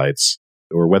mundane delights,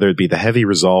 or whether it be the heavy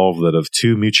resolve that of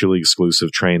two mutually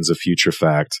exclusive trains of future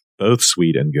fact, both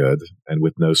sweet and good, and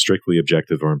with no strictly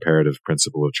objective or imperative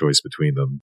principle of choice between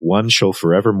them, one shall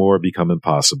forevermore become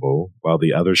impossible, while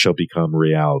the other shall become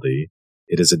reality.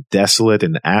 It is a desolate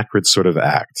and acrid sort of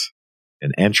act,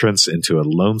 an entrance into a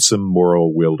lonesome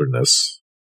moral wilderness.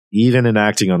 Even in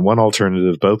acting on one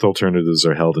alternative, both alternatives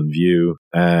are held in view,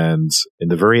 and in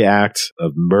the very act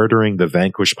of murdering the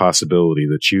vanquished possibility,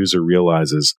 the chooser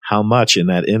realizes how much in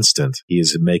that instant he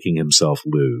is making himself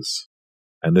lose.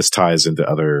 And this ties into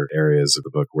other areas of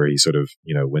the book where he sort of,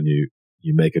 when you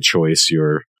make a choice,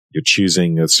 you're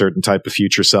choosing a certain type of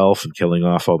future self and killing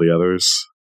off all the others.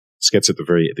 This gets at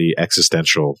the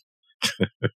existential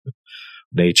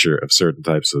nature of certain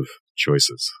types of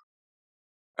choices.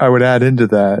 I would add into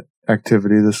that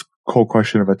activity this whole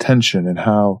question of attention and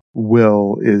how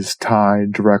will is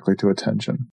tied directly to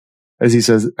attention. As he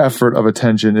says, effort of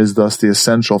attention is thus the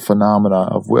essential phenomena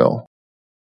of will.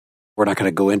 We're not going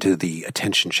to go into the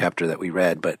attention chapter that we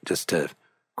read, but just to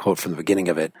quote from the beginning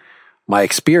of it, my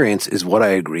experience is what I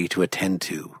agree to attend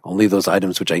to. Only those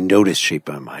items which I notice shape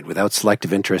my mind. Without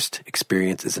selective interest,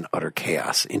 experience is an utter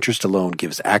chaos. Interest alone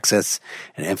gives access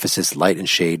and emphasis, light and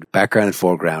shade, background and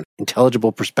foreground,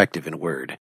 intelligible perspective in a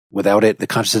word. Without it, the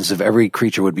consciousness of every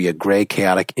creature would be a gray,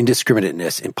 chaotic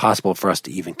indiscriminateness impossible for us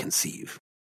to even conceive.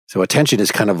 So attention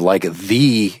is kind of like do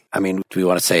we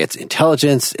want to say it's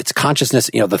intelligence, it's consciousness,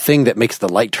 the thing that makes the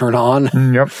light turn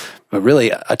on? Yep. But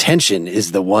really, attention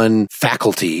is the one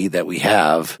faculty that we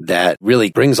have that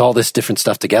really brings all this different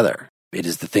stuff together. It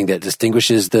is the thing that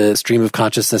distinguishes the stream of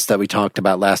consciousness that we talked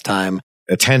about last time.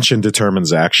 Attention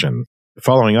determines action.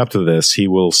 Following up to this, he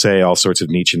will say all sorts of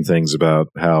Nietzschean things about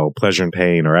how pleasure and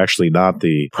pain are actually not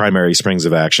the primary springs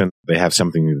of action. They have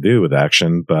something to do with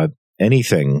action, but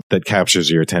anything that captures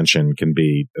your attention can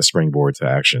be a springboard to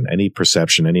action. Any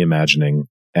perception, any imagining.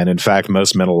 And in fact,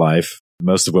 most mental life,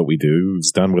 most of what we do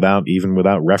is done without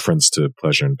reference to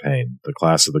pleasure and pain. The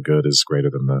class of the good is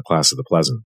greater than the class of the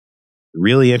pleasant.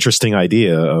 Really interesting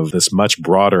idea of this much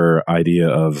broader idea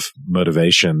of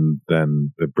motivation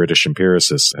than the British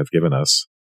empiricists have given us.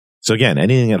 So again,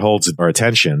 anything that holds our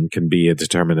attention can be a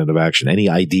determinant of action. Any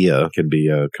idea can be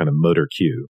a kind of motor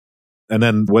cue. And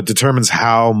then what determines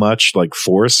how much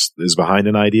force is behind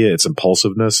an idea, its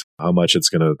impulsiveness, how much it's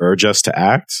going to urge us to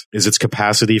act, is its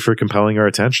capacity for compelling our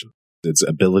attention, its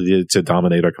ability to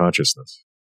dominate our consciousness.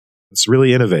 It's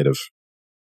really innovative.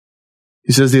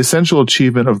 He says the essential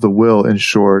achievement of the will, in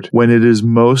short, when it is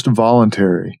most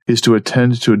voluntary, is to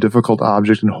attend to a difficult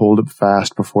object and hold it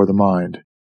fast before the mind.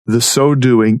 The so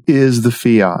doing is the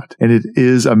fiat, and it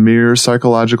is a mere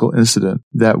psychological incident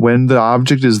that when the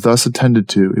object is thus attended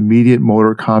to, immediate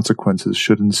motor consequences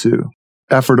should ensue.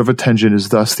 Effort of attention is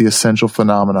thus the essential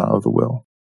phenomena of the will.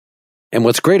 And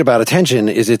what's great about attention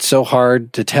is it's so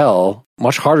hard to tell,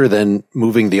 much harder than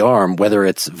moving the arm, whether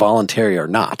it's voluntary or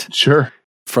not. Sure.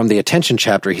 From the attention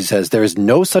chapter, he says, there is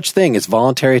no such thing as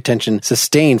voluntary attention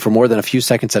sustained for more than a few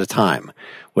seconds at a time.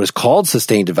 What is called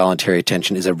sustained voluntary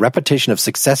attention is a repetition of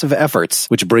successive efforts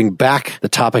which bring back the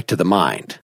topic to the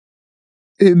mind.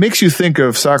 It makes you think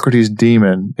of Socrates'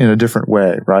 demon in a different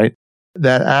way, right?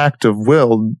 That act of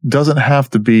will doesn't have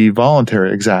to be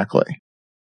voluntary exactly.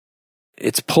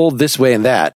 It's pulled this way and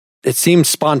that. It seems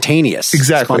spontaneous.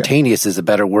 Exactly. Spontaneous is a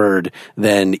better word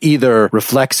than either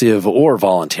reflexive or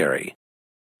voluntary.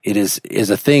 It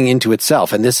is a thing into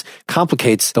itself. And this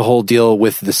complicates the whole deal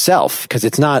with the self, because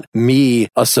it's not me,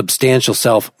 a substantial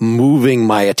self, moving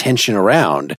my attention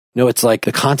around. No, it's like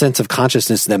the contents of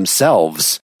consciousness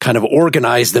themselves kind of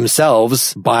organize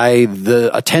themselves by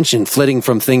the attention flitting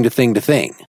from thing to thing to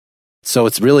thing. So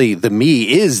it's really the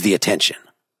me is the attention.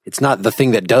 It's not the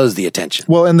thing that does the attention.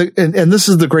 Well, and this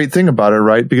is the great thing about it,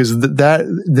 right? Because that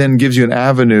then gives you an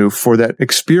avenue for that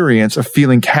experience of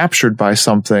feeling captured by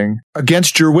something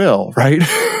against your will, right?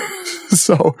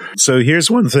 So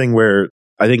here's one thing where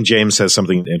I think James has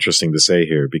something interesting to say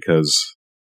here, because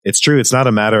it's true. It's not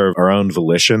a matter of our own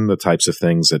volition, the types of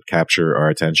things that capture our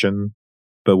attention.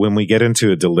 But when we get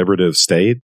into a deliberative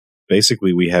state,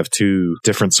 basically we have two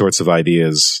different sorts of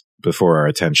ideas before our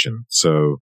attention.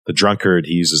 So the drunkard,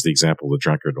 he uses the example of the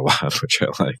drunkard a lot, which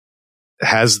I like.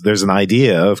 There's an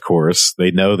idea, of course, they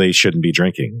know they shouldn't be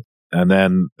drinking. And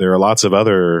then there are lots of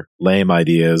other lame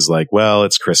ideas like, well,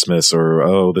 it's Christmas, or,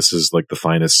 oh, this is like the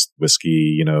finest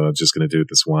whiskey, I'm just going to do it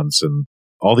this once. And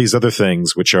all these other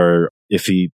things, which are, if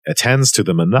he attends to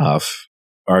them enough,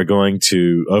 are going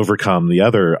to overcome the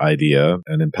other idea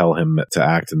and impel him to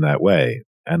act in that way.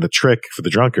 And the trick for the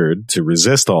drunkard to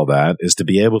resist all that is to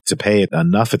be able to pay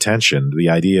enough attention to the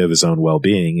idea of his own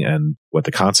well-being and what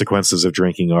the consequences of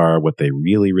drinking are, what they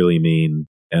really, really mean,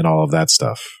 and all of that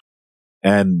stuff.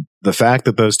 And the fact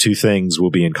that those two things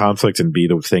will be in conflict and be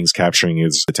the things capturing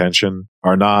his attention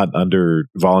are not under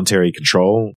voluntary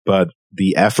control, but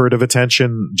the effort of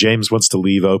attention, James wants to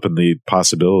leave open the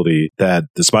possibility that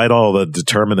despite all the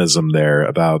determinism there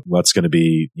about what's going to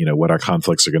be, what our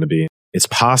conflicts are going to be, it's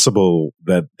possible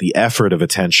that the effort of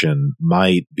attention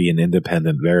might be an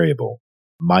independent variable,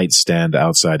 might stand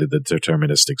outside of the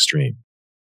deterministic stream.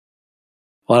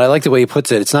 Well, I like the way he puts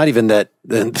it. It's not even that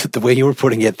the way you were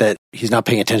putting it, that he's not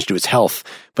paying attention to his health,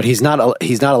 but he's not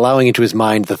allowing into his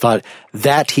mind the thought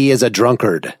that he is a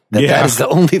drunkard. That is the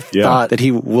only thought that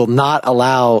he will not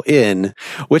allow in,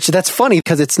 which that's funny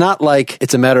because it's not like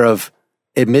it's a matter of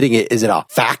admitting it. Is it a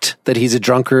fact that he's a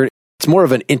drunkard? It's more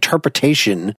of an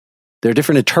interpretation. There are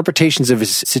different interpretations of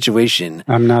his situation.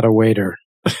 I'm not a waiter.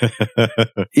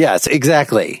 Yes,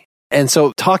 exactly. And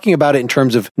so talking about it in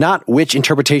terms of not which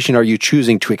interpretation are you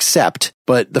choosing to accept,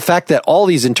 but the fact that all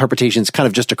these interpretations kind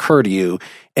of just occur to you,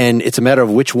 and it's a matter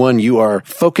of which one you are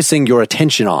focusing your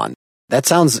attention on. That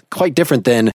sounds quite different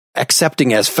than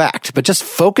accepting as fact, but just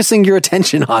focusing your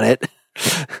attention on it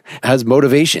as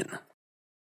motivation.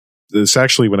 This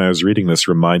actually, when I was reading this,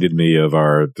 reminded me of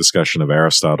our discussion of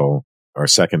Aristotle, our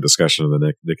second discussion of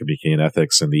the Nicomachean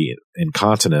Ethics and the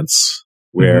incontinence,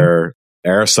 where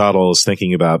Aristotle is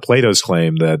thinking about Plato's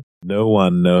claim that No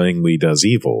one knowingly does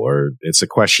evil, or it's a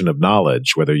question of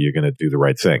knowledge whether you're going to do the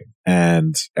right thing.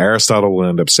 And Aristotle will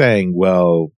end up saying,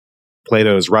 well,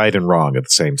 Plato is right and wrong at the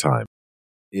same time.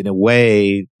 In a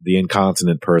way, the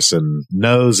incontinent person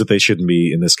knows that they shouldn't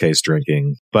be, in this case,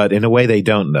 drinking, but in a way they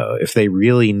don't know. If they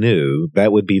really knew,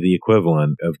 that would be the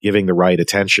equivalent of giving the right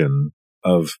attention,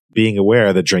 of being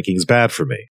aware that drinking is bad for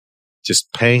me.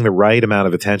 Just paying the right amount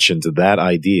of attention to that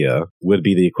idea would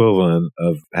be the equivalent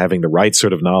of having the right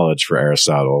sort of knowledge for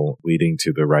Aristotle, leading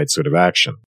to the right sort of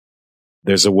action.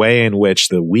 There's a way in which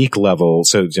the weak level,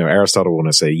 so Aristotle will want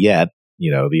to say, yet,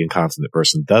 the incontinent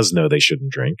person does know they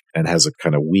shouldn't drink and has a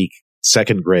kind of weak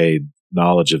second grade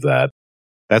knowledge of that.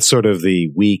 That's sort of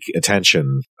the weak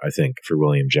attention, I think, for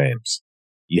William James.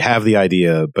 You have the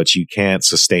idea, but you can't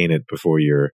sustain it before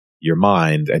your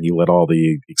mind, and you let all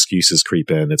the excuses creep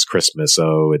in. It's Christmas.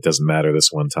 Oh, it doesn't matter this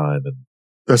one time. And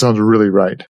that sounds really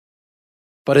right.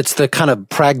 But it's the kind of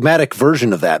pragmatic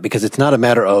version of that, because it's not a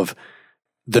matter of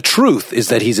the truth is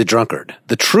that he's a drunkard.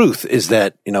 The truth is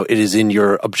that, it is in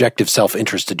your objective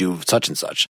self-interest to do such and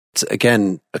such. It's,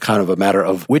 again, a kind of a matter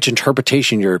of which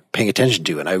interpretation you're paying attention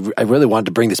to. And I really wanted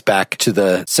to bring this back to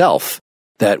the self,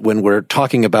 that when we're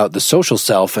talking about the social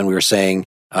self and we were saying,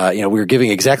 we were giving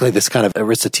exactly this kind of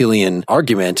Aristotelian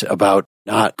argument about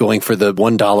not going for the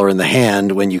 $1 in the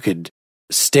hand when you could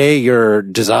stay your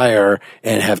desire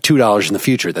and have $2 in the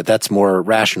future, that's more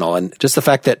rational. And just the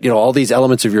fact that, all these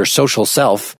elements of your social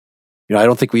self, I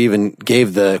don't think we even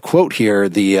gave the quote here.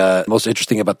 The most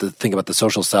interesting thing about the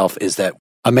social self is that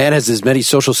a man has as many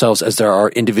social selves as there are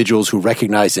individuals who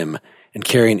recognize him and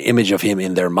carry an image of him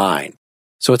in their mind.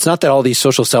 So it's not that all these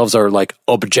social selves are like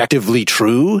objectively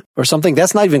true or something.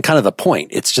 That's not even kind of the point.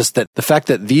 It's just that the fact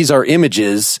that these are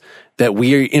images that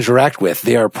we interact with,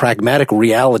 they are pragmatic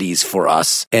realities for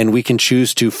us, and we can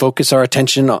choose to focus our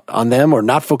attention on them or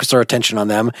not focus our attention on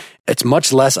them. It's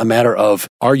much less a matter of,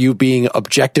 are you being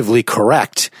objectively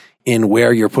correct in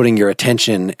where you're putting your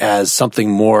attention, as something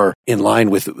more in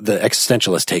line with the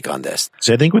existentialist take on this.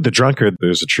 So I think with the drunkard,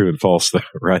 there's a true and false there,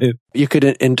 right? You could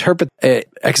interpret an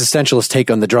existentialist take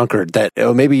on the drunkard that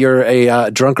maybe you're a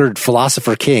drunkard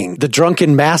philosopher king, the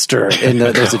drunken master.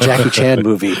 There's a Jackie Chan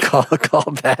movie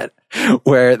called that,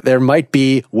 where there might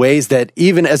be ways that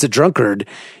even as a drunkard,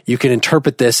 you can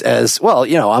interpret this as, well,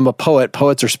 I'm a poet.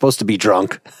 Poets are supposed to be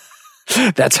drunk.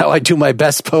 That's how I do my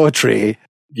best poetry.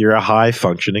 You're a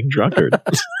high-functioning drunkard.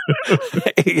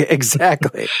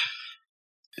 Exactly.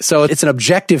 So it's an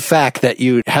objective fact that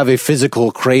you have a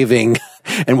physical craving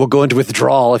and will go into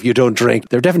withdrawal if you don't drink.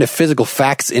 There are definite physical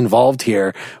facts involved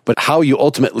here, but how you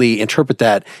ultimately interpret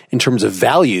that in terms of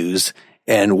values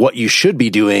and what you should be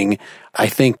doing, I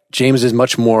think James is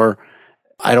much more,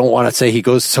 I don't want to say he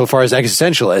goes so far as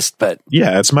existentialist, but...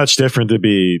 Yeah, it's much different to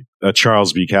be a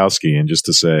Charles Bukowski and just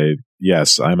to say,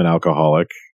 yes, I'm an alcoholic,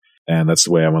 and that's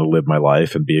the way I want to live my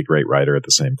life and be a great writer at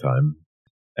the same time.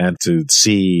 And to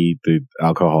see the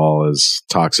alcohol as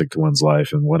toxic to one's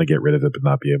life and want to get rid of it but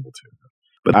not be able to.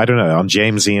 But I don't know, on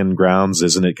Jamesian grounds,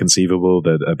 isn't it conceivable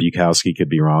that a Bukowski could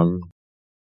be wrong?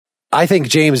 I think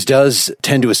James does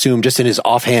tend to assume, just in his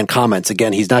offhand comments,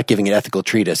 again, he's not giving an ethical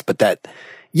treatise, but that,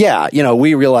 yeah,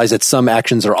 we realize that some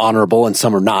actions are honorable and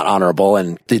some are not honorable.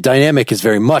 And the dynamic is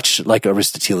very much like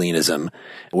Aristotelianism,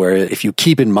 where if you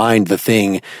keep in mind the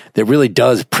thing that really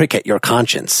does prick at your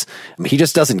conscience, he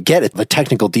just doesn't get it. The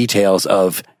technical details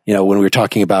of, when we were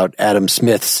talking about Adam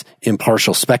Smith's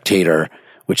Impartial Spectator,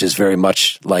 which is very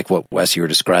much like what Wes, you were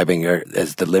describing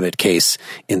as the limit case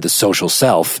in the social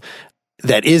self.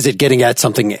 That is it getting at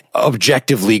something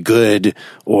objectively good,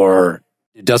 or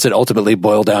does it ultimately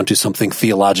boil down to something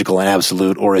theological and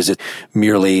absolute, or is it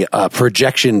merely a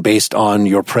projection based on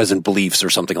your present beliefs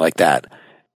or something like that?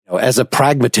 As a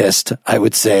pragmatist, I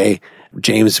would say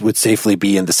James would safely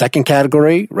be in the second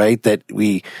category, right? That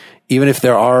even if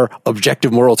there are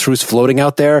objective moral truths floating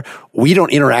out there, we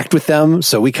don't interact with them.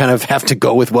 So we kind of have to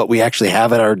go with what we actually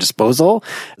have at our disposal.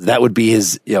 That would be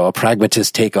his, a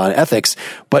pragmatist take on ethics.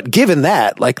 But given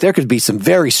that, there could be some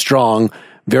very strong,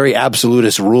 very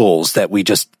absolutist rules that we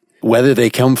just, whether they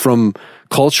come from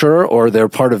culture or they're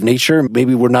part of nature,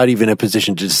 maybe we're not even in a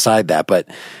position to decide that. But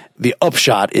the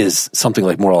upshot is something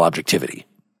like moral objectivity.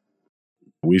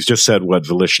 We've just said what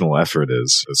volitional effort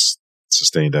is, a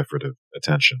sustained effort of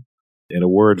attention. In a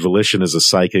word, volition is a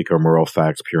psychic or moral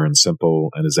fact, pure and simple,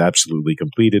 and is absolutely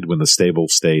completed when the stable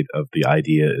state of the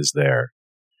idea is there.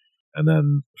 And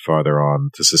then farther on,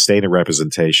 to sustain a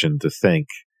representation, to think,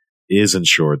 is, in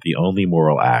short, the only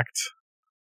moral act.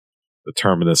 The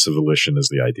terminus of volition is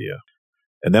the idea.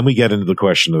 And then we get into the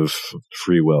question of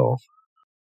free will.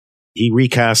 He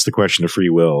recast the question of free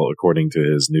will according to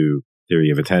his new theory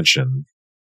of attention.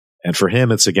 And for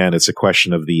him, it's a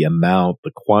question of the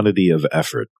quantity of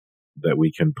effort that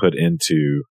we can put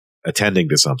into attending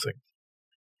to something.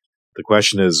 The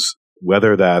question is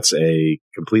whether that's a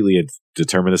completely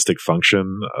deterministic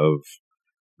function of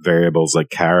variables like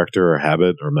character or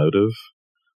habit or motive,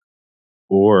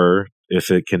 or if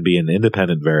it can be an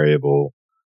independent variable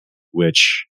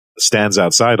which stands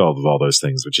outside of all those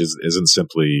things, which isn't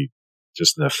simply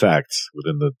just an effect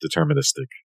within the deterministic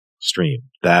stream.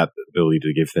 That ability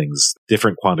to give things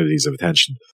different quantities of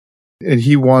attention. And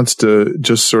he wants to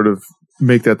just sort of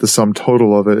make that the sum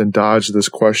total of it and dodge this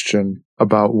question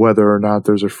about whether or not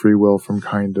there's a free will from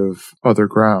kind of other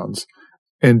grounds.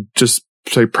 And just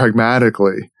say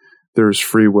pragmatically, there's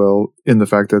free will in the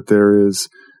fact that there is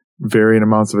varying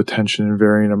amounts of attention and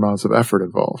varying amounts of effort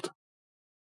involved.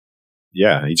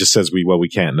 Yeah, he just says we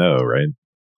can't know, right?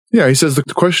 Yeah, he says the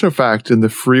question of fact in the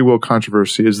free will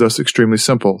controversy is thus extremely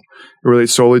simple. It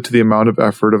relates solely to the amount of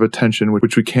effort of attention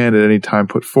which we can at any time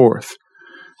put forth.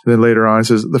 And then later on, he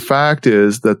says, the fact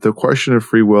is that the question of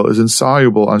free will is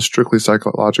insoluble on strictly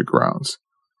psychological grounds.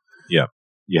 Yeah,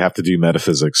 you have to do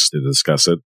metaphysics to discuss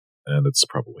it, and it's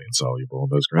probably insoluble on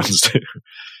those grounds too.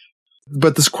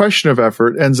 But this question of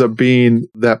effort ends up being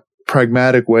that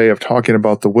pragmatic way of talking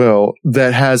about the will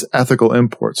that has ethical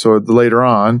import. So later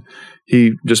on,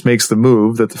 he just makes the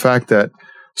move that the fact that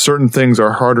certain things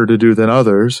are harder to do than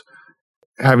others,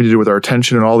 having to do with our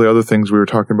attention and all the other things we were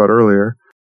talking about earlier,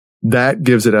 that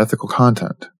gives it ethical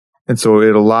content. And so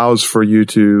it allows for you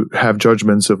to have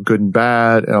judgments of good and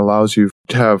bad, and allows you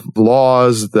to have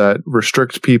laws that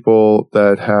restrict people,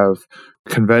 that have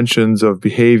conventions of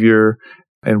behavior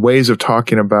and ways of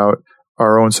talking about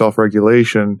our own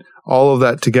self-regulation, all of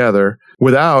that together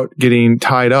without getting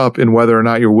tied up in whether or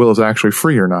not your will is actually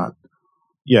free or not.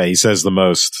 Yeah, he says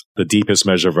the deepest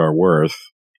measure of our worth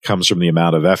comes from the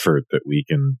amount of effort that we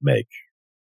can make.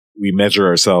 We measure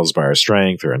ourselves by our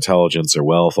strength or intelligence or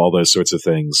wealth, all those sorts of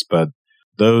things, but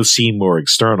those seem more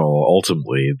external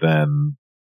ultimately than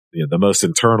the most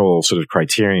internal sort of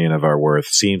criterion of our worth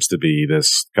seems to be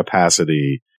this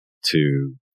capacity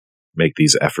to make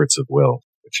these efforts of will,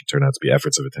 which turn out to be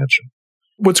efforts of attention.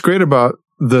 What's great about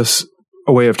this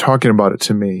way of talking about it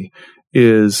to me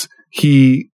is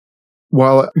he,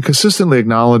 while consistently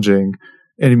acknowledging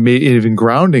and even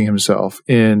grounding himself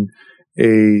in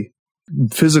a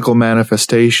physical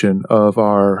manifestation of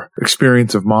our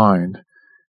experience of mind,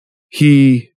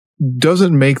 he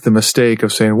doesn't make the mistake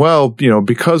of saying, well,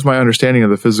 because my understanding of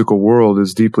the physical world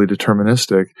is deeply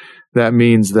deterministic, that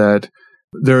means that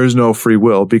there is no free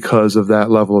will because of that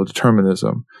level of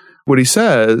determinism. What he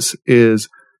says is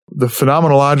the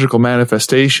phenomenological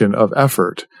manifestation of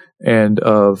effort and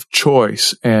of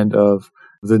choice and of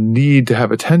the need to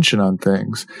have attention on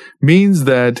things means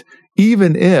that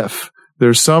even if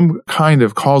there's some kind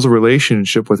of causal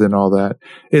relationship within all that,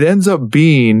 it ends up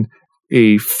being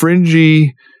a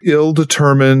fringy,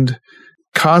 ill-determined,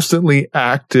 constantly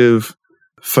active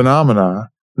phenomena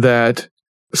that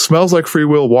smells like free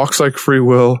will, walks like free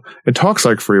will, and talks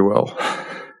like free will.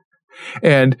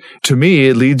 And to me,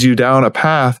 it leads you down a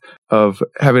path of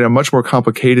having a much more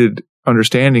complicated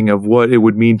understanding of what it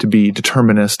would mean to be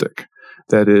deterministic.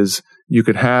 That is, you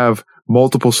could have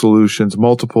multiple solutions,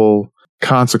 multiple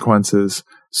consequences,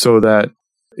 so that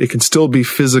it can still be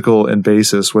physical in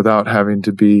basis without having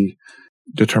to be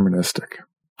deterministic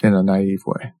in a naive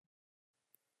way.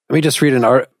 Let me just read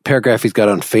an paragraph he's got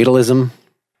on fatalism.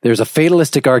 There's a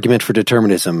fatalistic argument for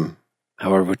determinism,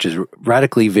 however, which is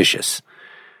radically vicious.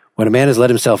 When a man has let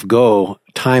himself go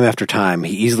time after time,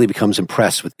 he easily becomes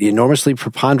impressed with the enormously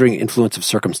preponderating influence of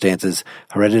circumstances,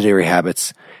 hereditary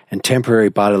habits, and temporary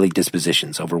bodily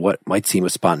dispositions over what might seem a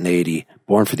spontaneity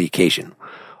born for the occasion.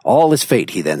 All is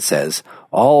fate, he then says.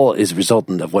 All is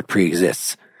resultant of what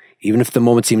pre-exists. Even if the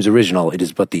moment seems original, it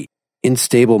is but the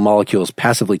unstable molecules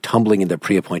passively tumbling in their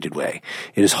pre-appointed way.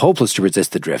 It is hopeless to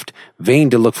resist the drift, vain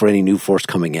to look for any new force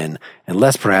coming in, and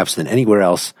less perhaps than anywhere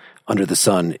else under the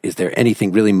sun is there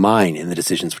anything really mine in the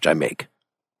decisions which I make.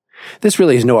 This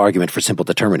really is no argument for simple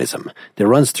determinism. There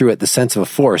runs through it the sense of a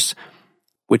force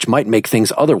which might make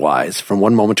things otherwise from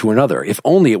one moment to another, if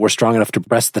only it were strong enough to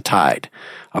breast the tide.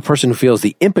 A person who feels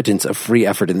the impotence of free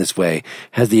effort in this way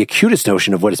has the acutest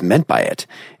notion of what is meant by it,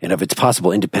 and of its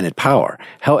possible independent power.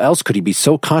 How else could he be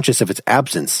so conscious of its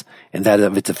absence and that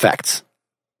of its effects?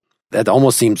 That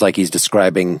almost seems like he's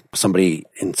describing somebody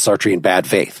in Sartrean bad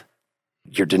faith.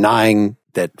 You're denying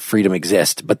that freedom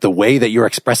exists, but the way that you're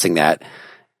expressing that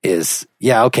is,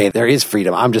 yeah, okay, there is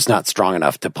freedom. I'm just not strong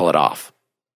enough to pull it off.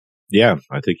 Yeah,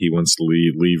 I think he wants to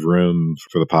leave room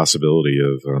for the possibility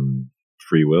of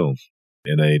free will.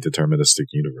 in a deterministic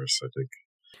universe, I think.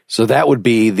 So that would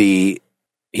be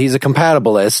he's a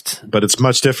compatibilist. But it's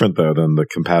much different, though, than the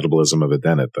compatibilism of a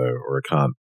Dennett, though, or a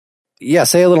Kant. Yeah,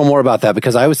 say a little more about that,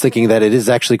 because I was thinking that it is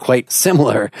actually quite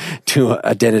similar to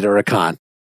a Dennett or a Kant.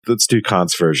 Let's do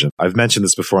Kant's version. I've mentioned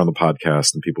this before on the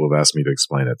podcast, and people have asked me to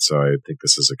explain it, so I think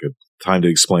this is a good time to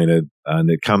explain it.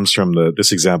 And it comes from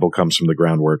this example comes from the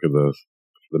groundwork of the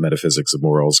metaphysics of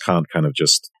morals. Kant kind of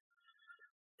just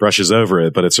brushes over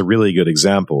it, but it's a really good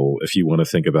example if you want to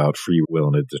think about free will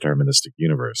in a deterministic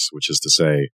universe, which is to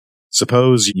say,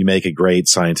 suppose you make a great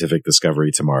scientific discovery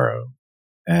tomorrow,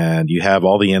 and you have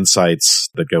all the insights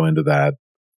that go into that.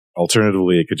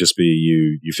 Alternatively, it could just be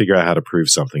you figure out how to prove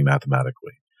something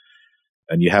mathematically.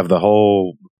 And you have the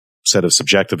whole set of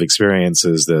subjective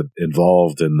experiences that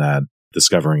involved in that,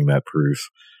 discovering that proof.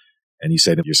 And you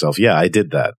say to yourself, yeah, I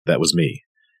did that. That was me.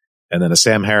 And then a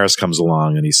Sam Harris comes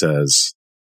along and he says,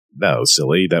 no,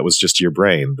 silly, that was just your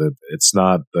brain. That it's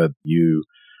not that you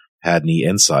had any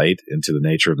insight into the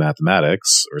nature of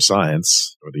mathematics or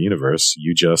science or the universe.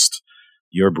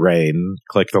 Your brain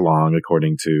clicked along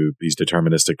according to these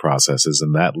deterministic processes,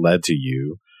 and that led to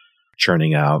you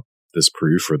churning out this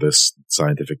proof or this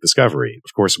scientific discovery.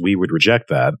 Of course, we would reject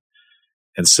that.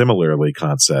 And similarly,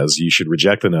 Kant says you should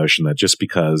reject the notion that just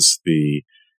because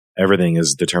everything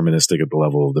is deterministic at the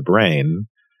level of the brain,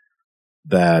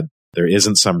 that there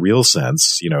isn't some real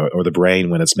sense, or the brain,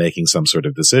 when it's making some sort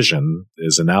of decision,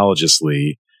 is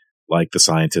analogously like the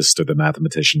scientist or the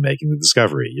mathematician making the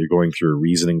discovery. You're going through a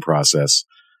reasoning process.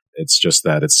 It's just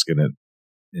that it's going to,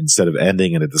 instead of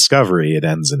ending in a discovery, it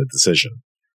ends in a decision.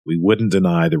 We wouldn't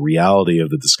deny the reality of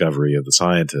the discovery of the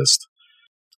scientist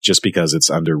just because it's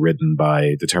underwritten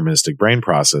by deterministic brain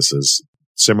processes.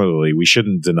 Similarly, we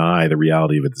shouldn't deny the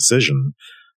reality of a decision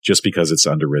just because it's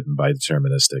underwritten by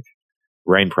deterministic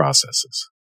brain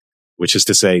processes, which is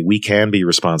to say we can be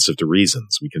responsive to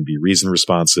reasons. We can be reason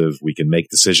responsive. We can make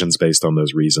decisions based on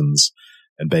those reasons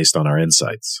and based on our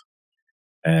insights.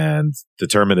 And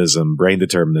brain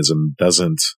determinism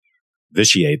doesn't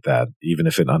vitiate that, even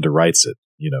if it underwrites it,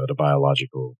 at a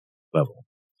biological level.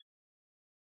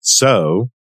 So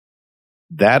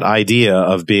that idea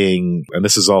of being, and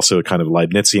this is also a kind of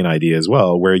Leibnizian idea as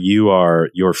well, where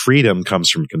your freedom comes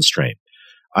from constraint.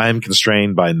 I am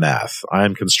constrained by math. I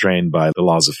am constrained by the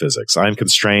laws of physics. I am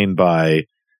constrained by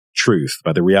truth,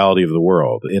 by the reality of the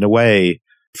world. In a way,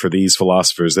 for these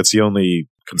philosophers, that's the only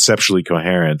conceptually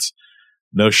coherent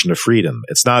notion of freedom.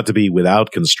 It's not to be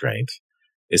without constraint.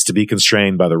 It's to be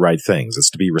constrained by the right things. It's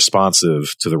to be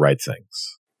responsive to the right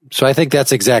things. So I think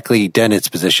that's exactly Dennett's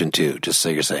position too, just so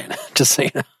you're saying. Just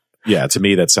saying. Yeah, to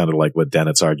me that sounded like what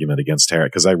Dennett's argument against Harris,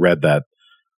 because I read that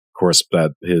course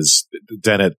that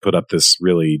Dennett put up this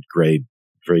really great,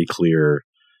 very clear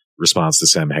response to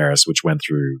Sam Harris, which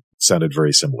sounded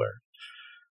very similar.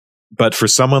 But for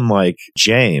someone like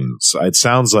James, it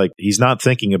sounds like he's not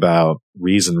thinking about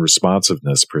reason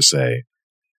responsiveness per se.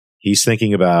 He's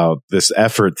thinking about this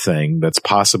effort thing that's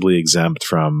possibly exempt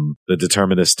from the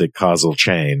deterministic causal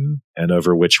chain and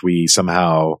over which we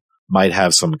somehow might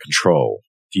have some control.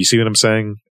 Do you see what I'm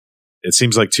saying? It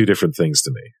seems like two different things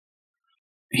to me.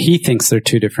 He thinks they're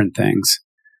two different things.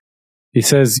 He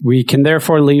says, we can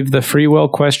therefore leave the free will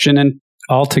question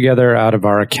altogether out of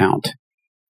our account,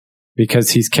 because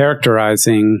he's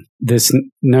characterizing this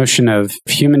notion of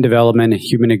human development and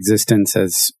human existence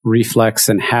as reflex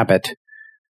and habit.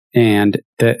 And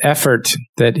the effort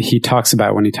that he talks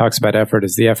about when he talks about effort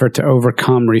is the effort to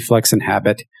overcome reflex and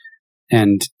habit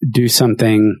and do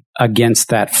something against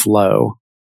that flow.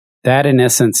 That, in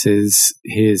essence, is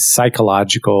his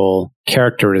psychological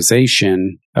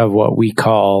characterization of what we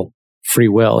call free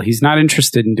will. He's not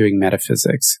interested in doing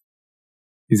metaphysics.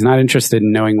 He's not interested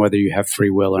in knowing whether you have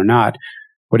free will or not.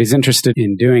 What he's interested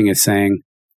in doing is saying,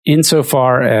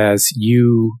 insofar as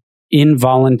you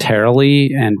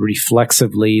involuntarily and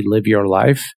reflexively live your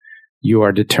life, you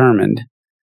are determined.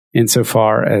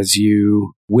 Insofar as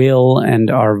you will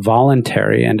and are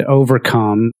voluntary and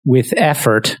overcome with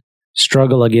effort,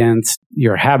 struggle against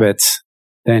your habits,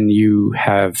 then you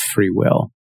have free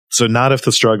will. So not if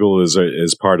the struggle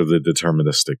is part of the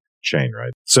deterministic chain,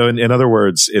 right? So in other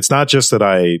words, it's not just that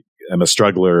I am a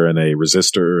struggler and a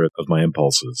resistor of my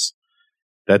impulses.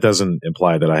 That doesn't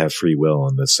imply that I have free will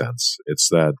in this sense. It's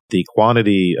that the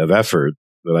quantity of effort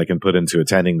that I can put into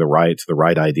attending the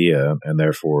right idea and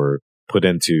therefore put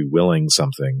into willing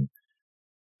something.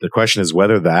 The question is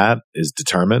whether that is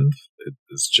determined.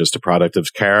 It's just a product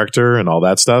of character and all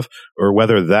that stuff, or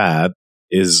whether that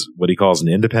is what he calls an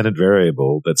independent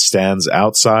variable that stands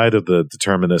outside of the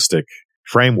deterministic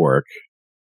framework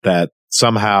that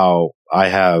somehow I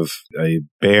have a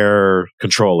bare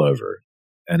control over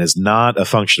and is not a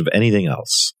function of anything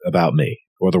else about me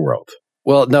or the world.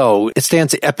 Well, no, it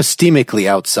stands epistemically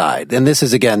outside. And this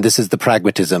is the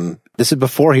pragmatism. This is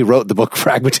before he wrote the book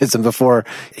Pragmatism, before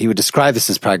he would describe this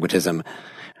as pragmatism.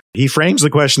 He frames the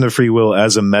question of free will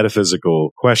as a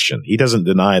metaphysical question. He doesn't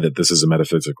deny that this is a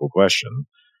metaphysical question.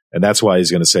 And that's why he's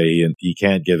going to say he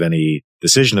can't give any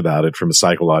decision about it from a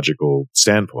psychological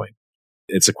standpoint.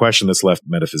 It's a question that's left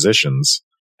metaphysicians,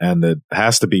 and that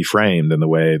has to be framed in the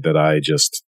way that I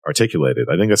just articulated.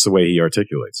 I think that's the way he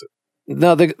articulates it.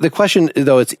 No, the question,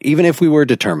 though, it's even if we were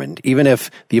determined, even if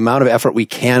the amount of effort we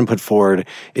can put forward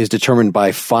is determined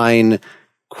by fine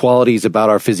qualities about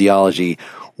our physiology,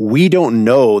 we don't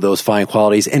know those fine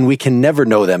qualities, and we can never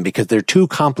know them because they're too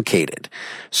complicated.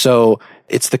 So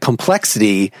it's the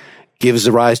complexity gives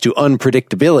rise to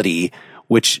unpredictability,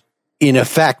 which in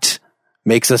effect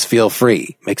makes us feel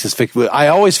free, I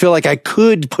always feel like I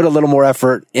could put a little more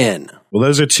effort in. Well,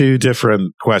 those are two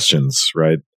different questions,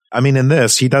 right? I mean, in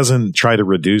this, he doesn't try to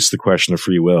reduce the question of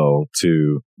free will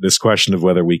to this question of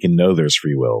whether we can know there's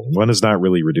free will. One is not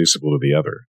really reducible to the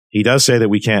other. He does say that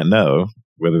we can't know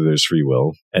whether there's free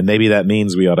will, and maybe that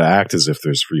means we ought to act as if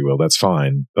there's free will. That's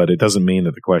fine, but it doesn't mean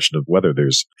that the question of whether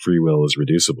there's free will is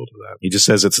reducible to that. He just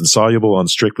says it's insoluble on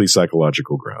strictly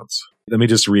psychological grounds. Let me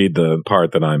just read the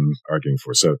part that I'm arguing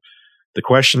for. So, the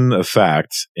question of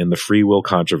fact in the free will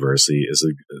controversy is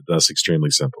thus extremely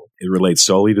simple. It relates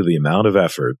solely to the amount of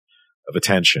effort, of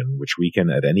attention, which we can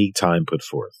at any time put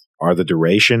forth. Are the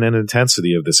duration and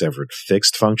intensity of this effort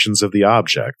fixed functions of the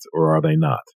object, or are they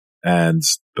not? And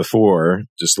before,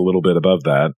 just a little bit above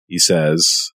that, he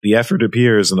says, the effort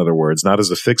appears, in other words, not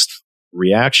as a fixed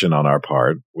reaction on our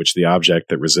part, which the object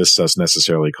that resists us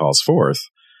necessarily calls forth,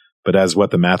 but as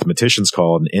what the mathematicians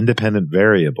call an independent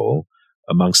variable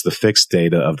amongst the fixed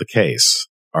data of the case,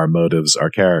 our motives,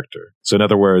 our character. So in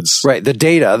other words... Right, the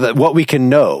data, what we can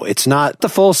know. It's not the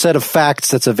full set of facts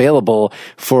that's available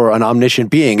for an omniscient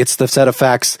being. It's the set of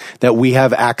facts that we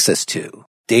have access to.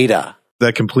 Data.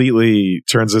 That completely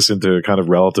turns us into a kind of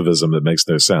relativism that makes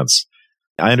no sense.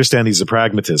 I understand he's a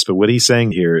pragmatist, but what he's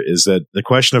saying here is that the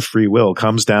question of free will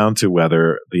comes down to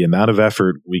whether the amount of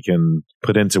effort we can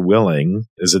put into willing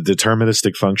is a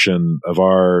deterministic function of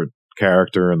our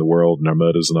character and the world and our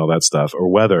motives and all that stuff, or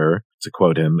whether, to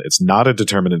quote him, it's not a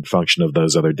determinate function of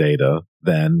those other data,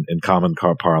 then, in common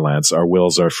parlance, our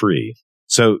wills are free.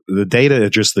 So the data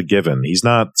is just the given. He's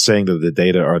not saying that the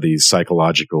data are these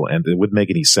psychological, and it wouldn't make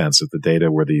any sense if the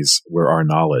data were our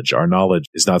knowledge. Our knowledge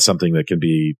is not something that can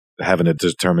be having a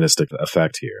deterministic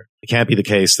effect here. It can't be the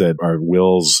case that our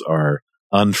wills are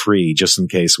unfree just in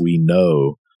case we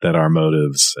know that our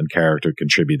motives and character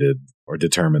contributed or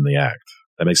determined the act.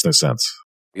 That makes no sense.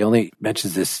 He only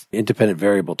mentions this independent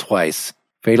variable twice.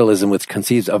 Fatalism, which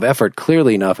conceives of effort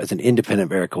clearly enough as an independent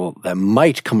variable that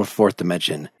might come a fourth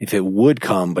dimension, if it would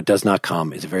come but does not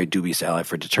come, is a very dubious ally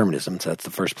for determinism. So that's the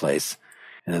first place.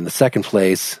 And then the second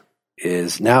place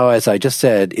is, now, as I just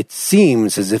said, it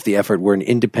seems as if the effort were an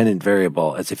independent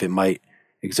variable, as if it might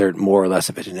exert more or less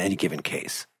of it in any given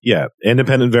case. Yeah,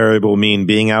 independent variable mean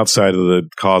being outside of the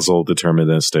causal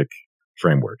deterministic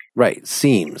framework. Right,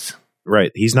 seems.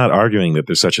 Right. He's not arguing that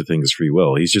there's such a thing as free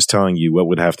will. He's just telling you what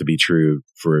would have to be true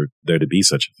for there to be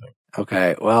such a thing.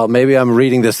 Okay. Well, maybe I'm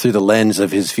reading this through the lens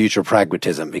of his future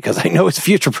pragmatism, because I know his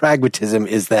future pragmatism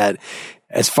is that,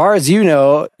 as far as you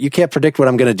know, you can't predict what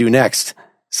I'm going to do next.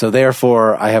 So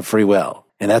therefore, I have free will.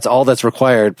 And that's all that's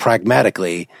required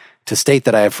pragmatically to state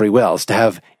that I have free will, is to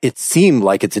have it seem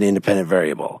like it's an independent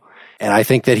variable. And I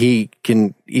think that he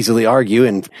can easily argue,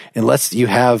 and unless you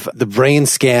have the brain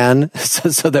scan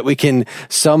so that we can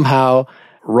somehow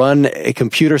run a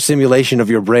computer simulation of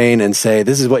your brain and say,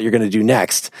 this is what you're going to do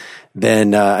next,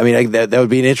 then, that would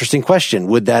be an interesting question.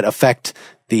 Would that affect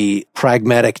the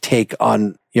pragmatic take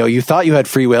on, you thought you had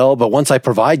free will, but once I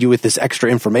provide you with this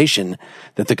extra information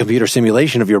that the computer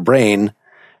simulation of your brain,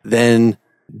 then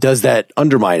does that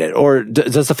undermine it? Or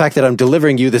does the fact that I'm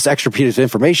delivering you this extra piece of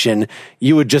information,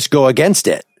 you would just go against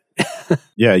it?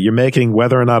 Yeah, you're making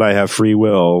whether or not I have free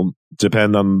will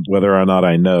depend on whether or not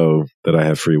I know that I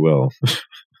have free will.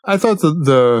 I thought that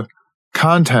the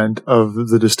content of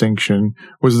the distinction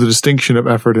was the distinction of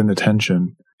effort and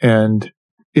attention. And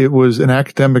it was an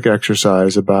academic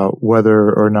exercise about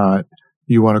whether or not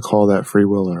you want to call that free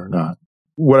will or not.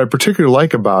 What I particularly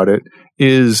like about it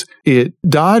is it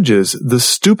dodges the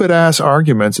stupid ass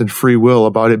arguments in free will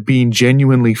about it being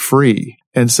genuinely free,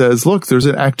 and says, look, there's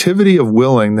an activity of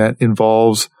willing that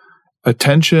involves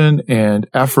attention and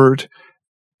effort.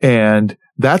 And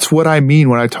that's what I mean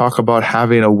when I talk about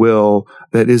having a will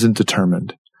that isn't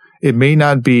determined. It may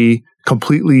not be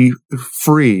completely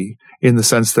free in the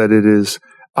sense that it is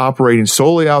operating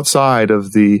solely outside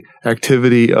of the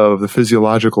activity of the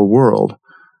physiological world.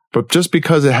 But just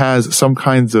because it has some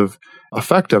kinds of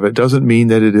effect of it doesn't mean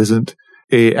that it isn't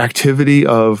a activity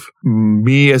of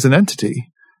me as an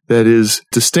entity that is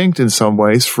distinct in some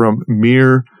ways from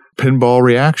mere pinball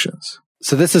reactions.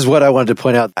 So this is what I wanted to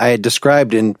point out. I had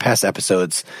described in past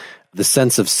episodes the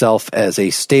sense of self as a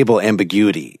stable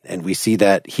ambiguity. And we see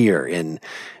that here in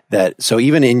that. So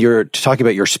even in talking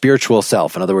about your spiritual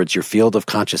self, in other words, your field of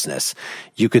consciousness,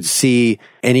 you could see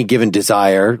any given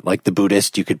desire, like the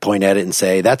Buddhist, you could point at it and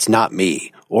say, that's not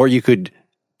me. Or you could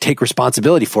take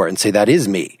responsibility for it and say, that is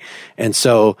me. And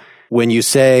so when you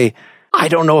say, I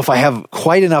don't know if I have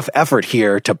quite enough effort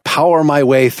here to power my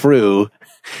way through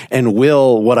and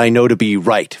will what I know to be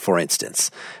right, for instance,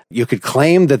 you could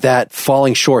claim that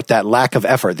falling short, that lack of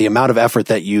effort, the amount of effort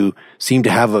that you seem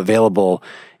to have available,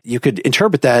 you could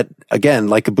interpret that, again,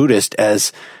 like a Buddhist,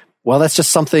 as, well, that's just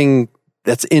something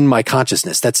that's in my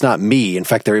consciousness. That's not me. In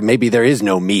fact, maybe there is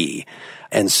no me.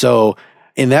 And so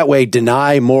in that way,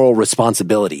 deny moral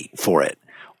responsibility for it.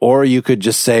 Or you could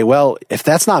just say, well, if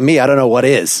that's not me, I don't know what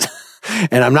is.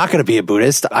 And I'm not going to be a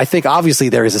Buddhist. I think obviously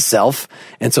there is a self.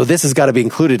 And so this has got to be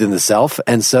included in the self.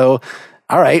 And so,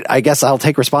 all right, I guess I'll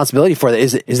take responsibility for that.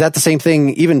 Is that the same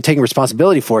thing, even taking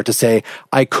responsibility for it, to say,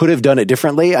 I could have done it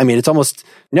differently? I mean, it's almost,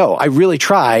 no, I really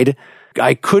tried.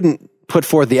 I couldn't put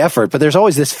forth the effort. But there's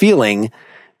always this feeling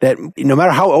that no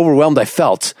matter how overwhelmed I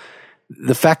felt,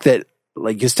 the fact that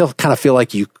like you still kind of feel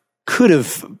like you could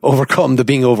have overcome the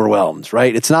being overwhelmed,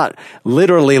 right? It's not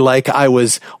literally like I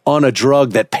was on a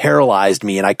drug that paralyzed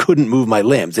me and I couldn't move my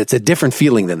limbs. It's a different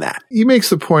feeling than that. He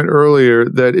makes the point earlier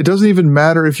that it doesn't even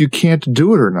matter if you can't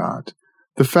do it or not.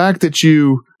 The fact that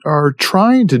you are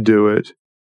trying to do it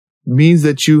means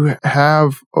that you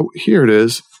have, here it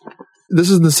is. This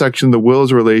is in the section, the will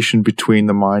is a relation between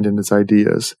the mind and its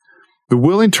ideas. The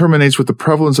willing terminates with the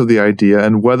prevalence of the idea,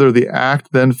 and whether the act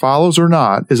then follows or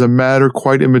not is a matter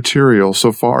quite immaterial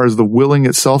so far as the willing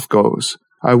itself goes.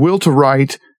 I will to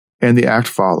write, and the act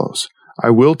follows. I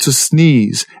will to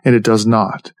sneeze, and it does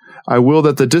not. I will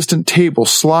that the distant table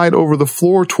slide over the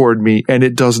floor toward me, and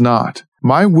it does not.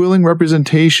 My willing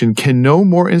representation can no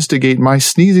more instigate my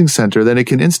sneezing center than it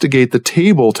can instigate the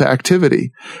table to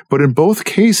activity. But in both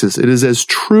cases, it is as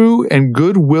true and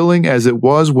good willing as it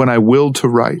was when I willed to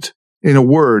write. In a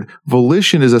word,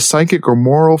 volition is a psychic or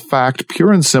moral fact,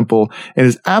 pure and simple, and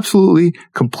is absolutely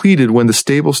completed when the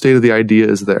stable state of the idea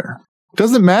is there. It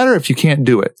doesn't matter if you can't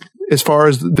do it, as far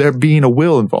as there being a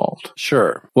will involved.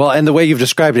 Sure. Well, and the way you've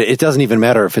described it, it doesn't even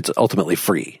matter if it's ultimately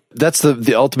free. That's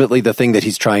ultimately the thing that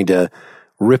he's trying to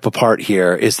rip apart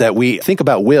here, is that we think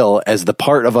about will as the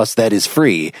part of us that is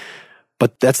free,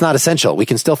 but that's not essential. We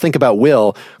can still think about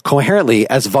will coherently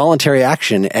as voluntary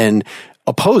action and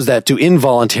oppose that to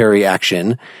involuntary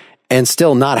action and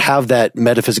still not have that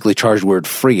metaphysically charged word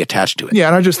free attached to it. Yeah,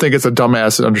 and I just think it's a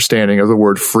dumbass understanding of the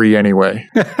word free anyway.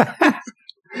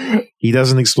 He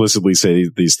doesn't explicitly say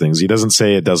these things. He doesn't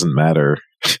say it doesn't matter.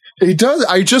 He does.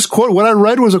 I just quote. What I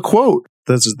read was a quote.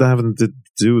 That's nothing to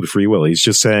do with free will. He's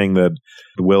just saying that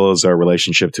the will is our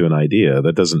relationship to an idea.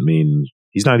 That doesn't mean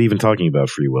he's not even talking about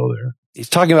free will there. He's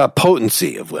talking about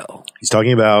potency of will. He's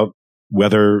talking about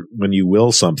whether when you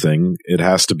will something, it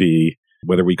has to be,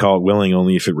 whether we call it willing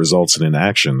only if it results in an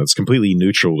action. That's completely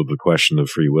neutral to the question of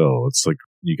free will. It's like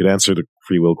you could answer the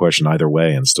free will question either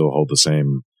way and still hold the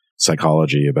same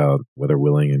psychology about whether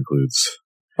willing includes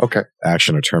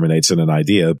action or terminates in an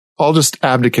idea. I'll just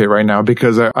abdicate right now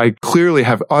because I clearly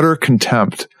have utter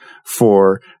contempt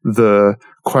for the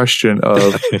question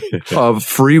of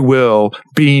free will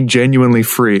being genuinely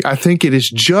free. I think it is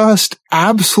just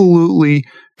absolutely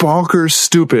bonkers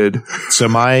stupid. So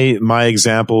my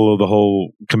example of the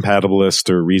whole compatibilist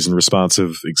or reason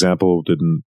responsive example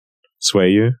didn't sway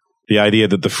you? The idea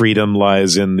that the freedom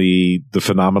lies in the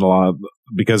phenomenon,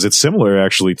 because it's similar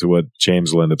actually to what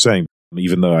James will end up saying,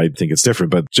 even though I think it's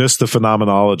different, but just the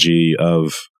phenomenology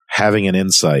of having an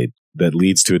insight that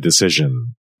leads to a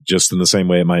decision, just in the same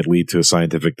way it might lead to a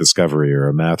scientific discovery or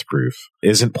a math proof,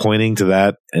 isn't pointing to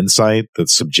that insight, that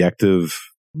subjective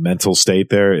mental state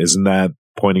there. Isn't that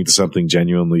pointing to something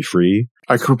genuinely free?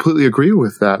 I completely agree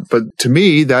with that. But to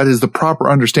me, that is the proper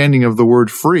understanding of the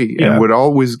word free. Yeah. And what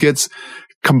always gets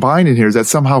combined in here is that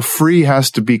somehow free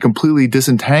has to be completely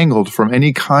disentangled from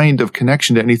any kind of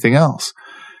connection to anything else.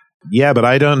 Yeah, but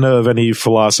I don't know of any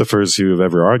philosophers who have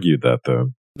ever argued that, though.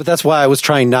 But that's why I was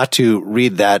trying not to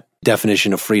read that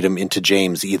definition of freedom into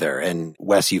James either. And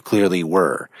Wes, you clearly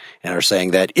were, and are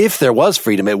saying that if there was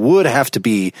freedom, it would have to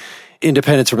be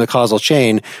independence from the causal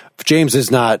chain. James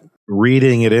is not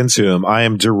reading it into him. I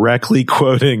am directly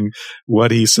quoting what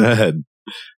he said,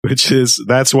 which is,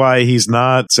 that's why he's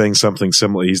not saying something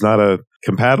similar. He's not a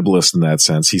compatibilist in that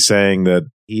sense. He's saying that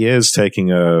he is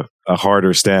taking a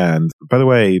harder stand. By the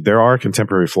way, there are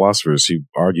contemporary philosophers who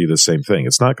argue the same thing.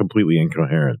 It's not completely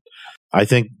incoherent. I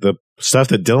think the stuff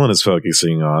that Dylan is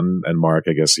focusing on, and Mark,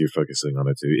 I guess you're focusing on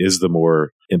it too, is the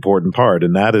more important part,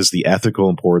 and that is the ethical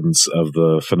importance of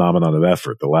the phenomenon of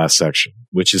effort, the last section,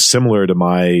 which is similar to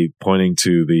my pointing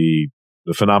to the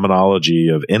phenomenology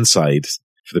of insight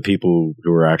for the people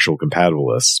who are actual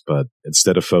compatibilists. But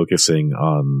instead of focusing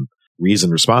on reason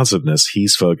responsiveness,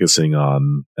 he's focusing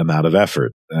on amount of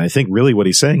effort. And I think really what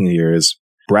he's saying here is,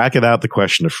 bracket out the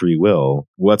question of free will.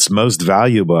 What's most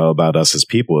valuable about us as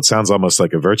people, it sounds almost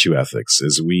like a virtue ethics,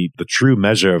 is the true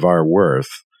measure of our worth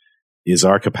is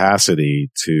our capacity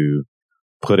to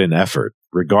put in effort,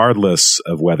 regardless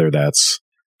of whether that's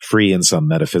free in some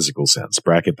metaphysical sense.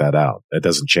 Bracket that out. It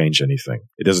doesn't change anything.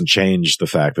 It doesn't change the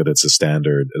fact that it's a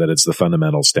standard, that it's the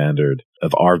fundamental standard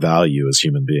of our value as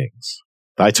human beings.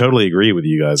 I totally agree with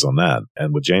you guys on that,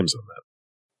 and with James on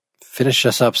that. Finish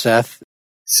us up, Seth.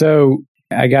 So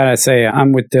I gotta say,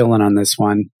 I'm with Dylan on this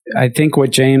one. I think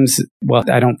what James, well,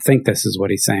 I don't think this is what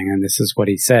he's saying, and this is what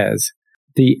he says.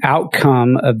 The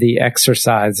outcome of the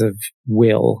exercise of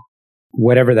will,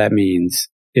 whatever that means,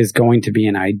 is going to be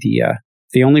an idea.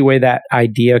 The only way that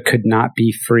idea could not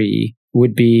be free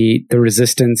would be the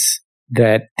resistance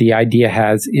that the idea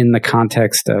has in the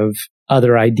context of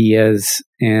other ideas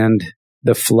and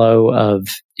the flow of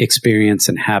experience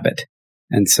and habit.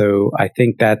 And so I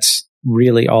think that's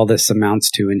really all this amounts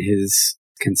to in his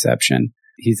conception.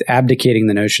 He's abdicating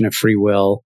the notion of free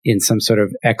will in some sort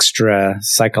of extra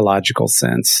psychological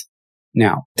sense.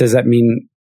 Now, does that mean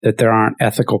that there aren't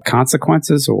ethical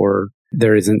consequences, or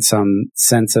there isn't some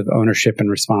sense of ownership and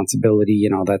responsibility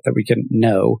and all that we can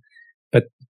know? But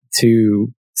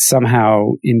to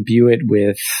somehow imbue it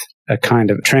with a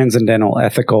kind of transcendental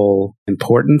ethical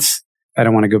importance, I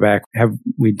don't want to go back. Have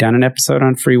we done an episode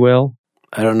on free will?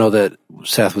 I don't know that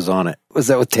Seth was on it. Was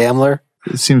that with Tamler?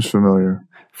 It seems familiar.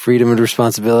 Freedom and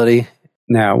responsibility?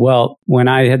 No. Well, when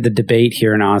I had the debate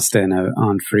here in Austin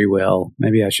on free will,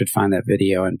 maybe I should find that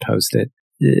video and post it.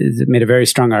 It made a very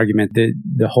strong argument that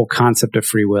the whole concept of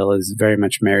free will is very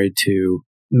much married to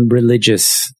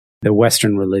the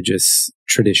Western religious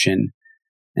tradition,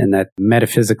 and that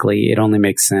metaphysically it only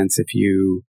makes sense if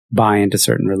you buy into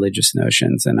certain religious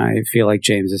notions. And I feel like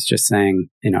James is just saying,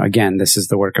 again, this is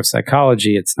the work of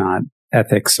psychology. It's not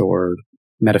ethics or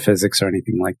metaphysics or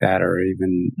anything like that, or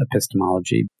even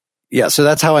epistemology. Yeah, so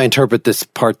that's how I interpret this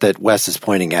part that Wes is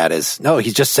pointing at is, no,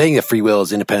 he's just saying that free will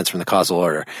is independence from the causal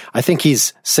order. I think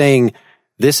he's saying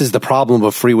this is the problem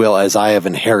of free will as I have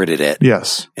inherited it.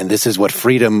 Yes. And this is what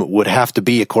freedom would have to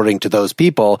be according to those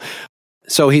people.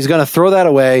 So he's going to throw that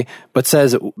away, but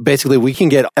says basically we can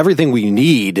get everything we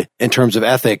need in terms of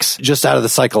ethics just out of the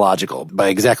psychological by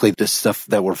exactly this stuff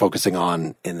that we're focusing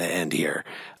on in the end here,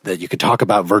 that you could talk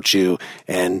about virtue.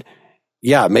 And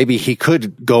yeah, maybe he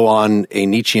could go on a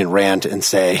Nietzschean rant and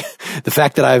say the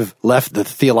fact that I've left the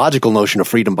theological notion of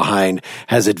freedom behind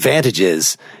has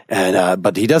advantages. And,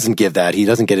 but he doesn't give that. He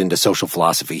doesn't get into social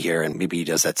philosophy here, and maybe he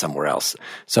does that somewhere else.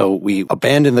 So we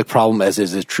abandon the problem as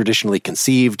is traditionally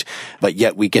conceived, but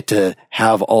yet we get to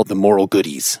have all the moral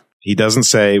goodies. He doesn't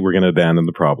say we're going to abandon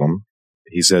the problem.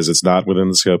 He says it's not within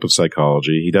the scope of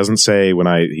psychology. He doesn't say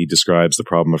he describes the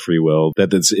problem of free will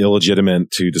that it's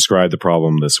illegitimate to describe the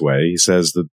problem this way. He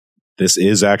says that this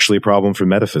is actually a problem for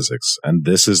metaphysics, and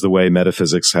this is the way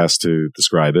metaphysics has to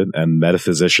describe it, and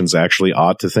metaphysicians actually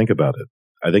ought to think about it.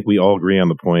 I think we all agree on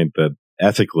the point that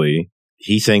ethically,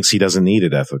 he thinks he doesn't need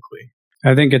it ethically.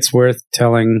 I think it's worth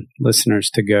telling listeners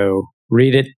to go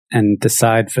read it and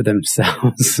decide for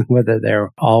themselves whether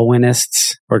they're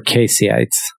Alwinists or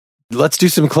Caseites. Let's do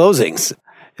some closings.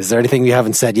 Is there anything we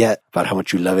haven't said yet about how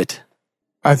much you love it?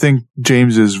 I think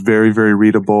James is very, very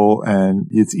readable, and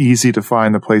it's easy to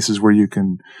find the places where you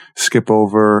can skip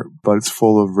over, but it's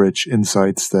full of rich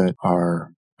insights that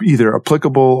are either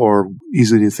applicable or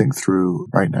easy to think through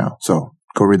right now. So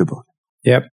go read the book.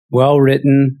 Yep. Well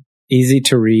written, easy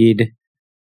to read.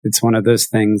 It's one of those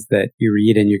things that you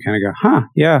read and you kind of go,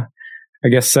 yeah, I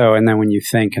guess so. And then when you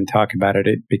think and talk about it,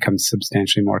 it becomes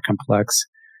substantially more complex.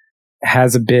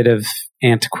 Has a bit of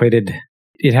antiquated,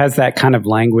 it has that kind of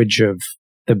language of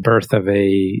the birth of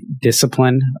a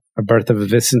discipline, a birth of a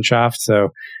Wissenschaft. So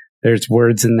there's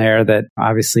words in there that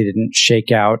obviously didn't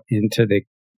shake out into the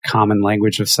common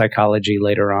language of psychology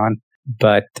later on,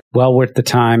 but well worth the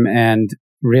time. And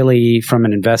really, from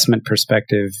an investment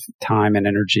perspective, time and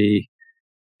energy,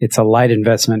 it's a light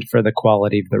investment for the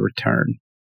quality of the return.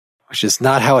 which is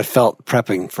not how it felt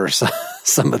prepping for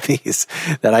some of these,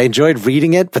 that I enjoyed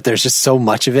reading it, but there's just so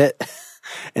much of it.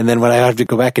 And then when I have to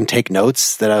go back and take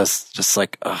notes, that I was just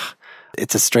like, ugh.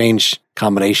 It's a strange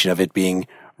combination of it being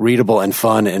readable and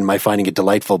fun and my finding it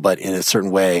delightful, but in a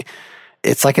certain way,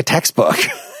 it's like a textbook.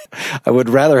 I would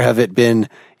rather have it been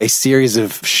a series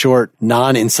of short,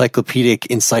 non-encyclopedic,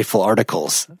 insightful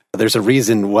articles. There's a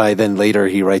reason why then later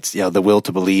he writes, The Will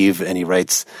to Believe, and he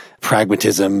writes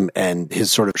Pragmatism, and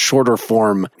his sort of shorter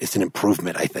form is an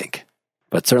improvement, I think.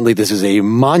 But certainly this is a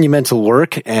monumental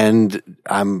work, and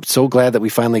I'm so glad that we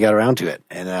finally got around to it.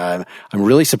 And I'm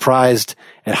really surprised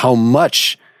at how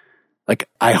much,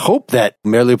 I hope that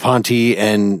Merleau-Ponty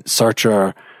and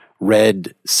Sartre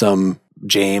read some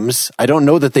James. I don't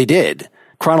know that they did.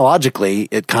 Chronologically,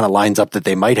 it kind of lines up that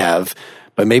they might have,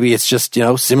 but maybe it's just,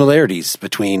 similarities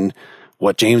between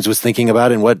what James was thinking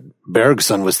about and what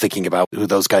Bergson was thinking about, who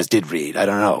those guys did read. I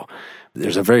don't know.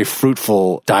 There's a very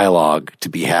fruitful dialogue to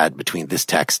be had between this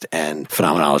text and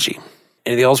phenomenology.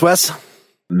 Anything else, Wes?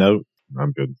 No,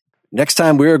 I'm good. Next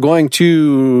time, we're going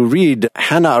to read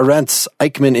Hannah Arendt's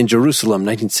Eichmann in Jerusalem,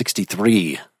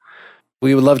 1963.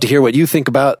 We would love to hear what you think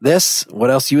about this. What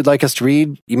else you would like us to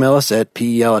read? Email us at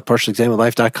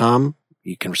pel@partiallyexaminedlife.com.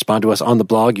 You can respond to us on the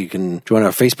blog. You can join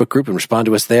our Facebook group and respond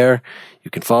to us there. You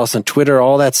can follow us on Twitter,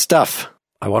 all that stuff.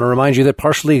 I want to remind you that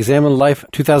Partially Examined Life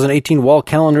 2018 wall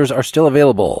calendars are still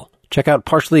available. Check out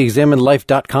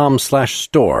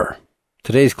partiallyexaminedlife.com/store.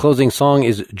 Today's closing song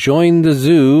is Join the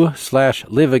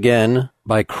Zoo/Live Again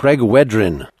by Craig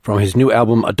Wedren from his new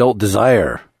album Adult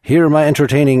Desire. Hear my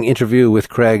entertaining interview with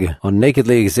Craig on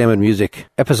Nakedly Examined Music,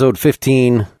 episode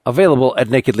 15, available at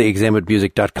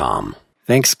nakedlyexaminedmusic.com.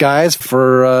 Thanks, guys,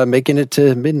 for making it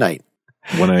to midnight.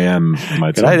 1 a.m.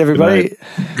 my time. Good night, everybody.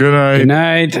 Good night. Good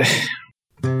night.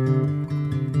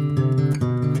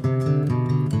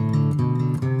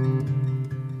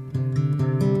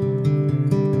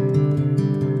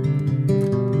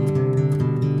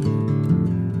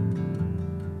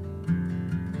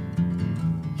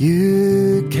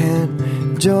 You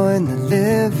can join the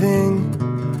living.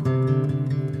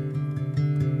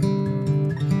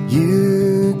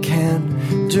 You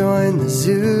can join the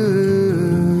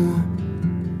zoo.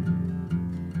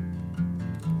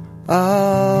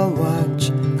 I'll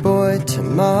watch Boy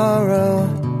tomorrow.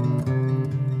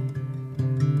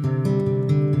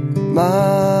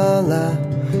 Mala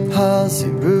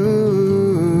Halsey-Roo.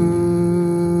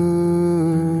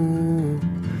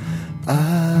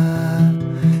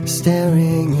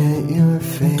 Staring at your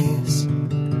face.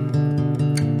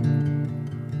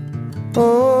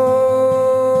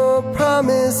 Oh,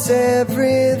 promise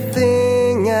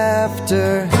everything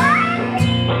after.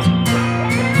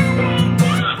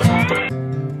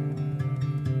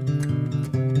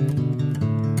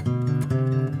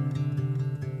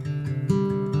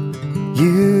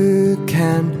 You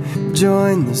can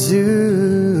join the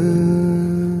zoo.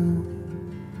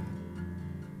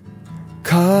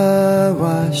 Car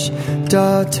wash,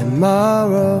 dog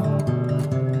tomorrow.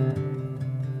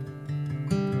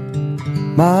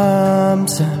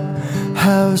 Mom's a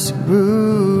house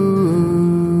rule.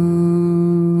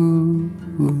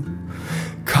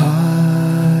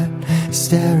 Caught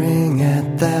staring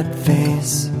at that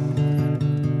face.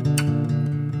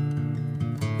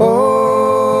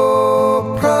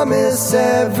 Oh, promise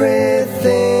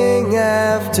everything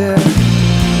after.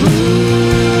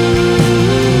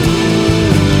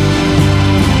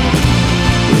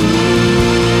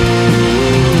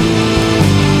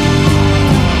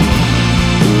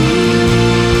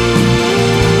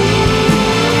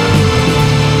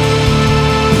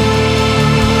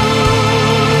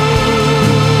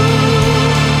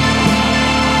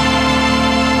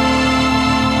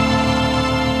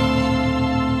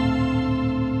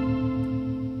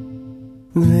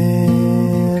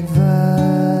 Live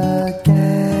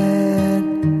again.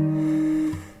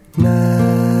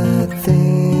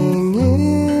 Nothing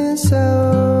is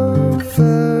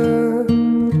over.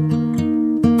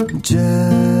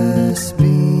 Just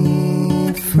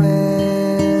be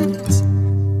friends.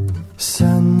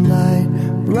 Sunlight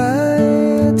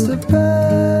rides a bus.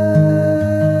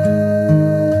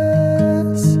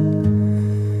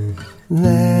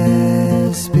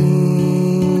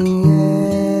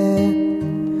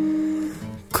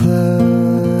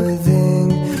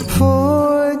 Clothing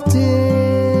for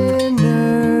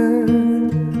dinner.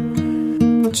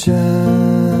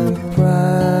 Jump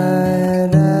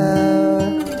right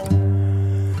out.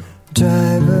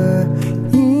 Driver,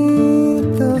 eat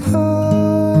the host.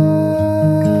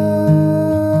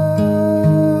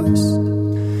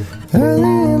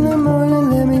 Early in the morning,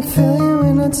 let me fill you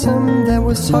in on something that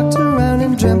was talked around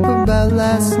and dreamt about last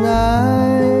last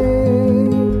night.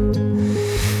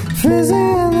 Freezing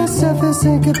in the surface,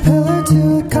 sink a pillar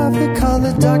to a coffee, call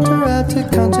the doctor out to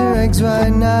count your eggs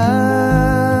right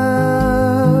now.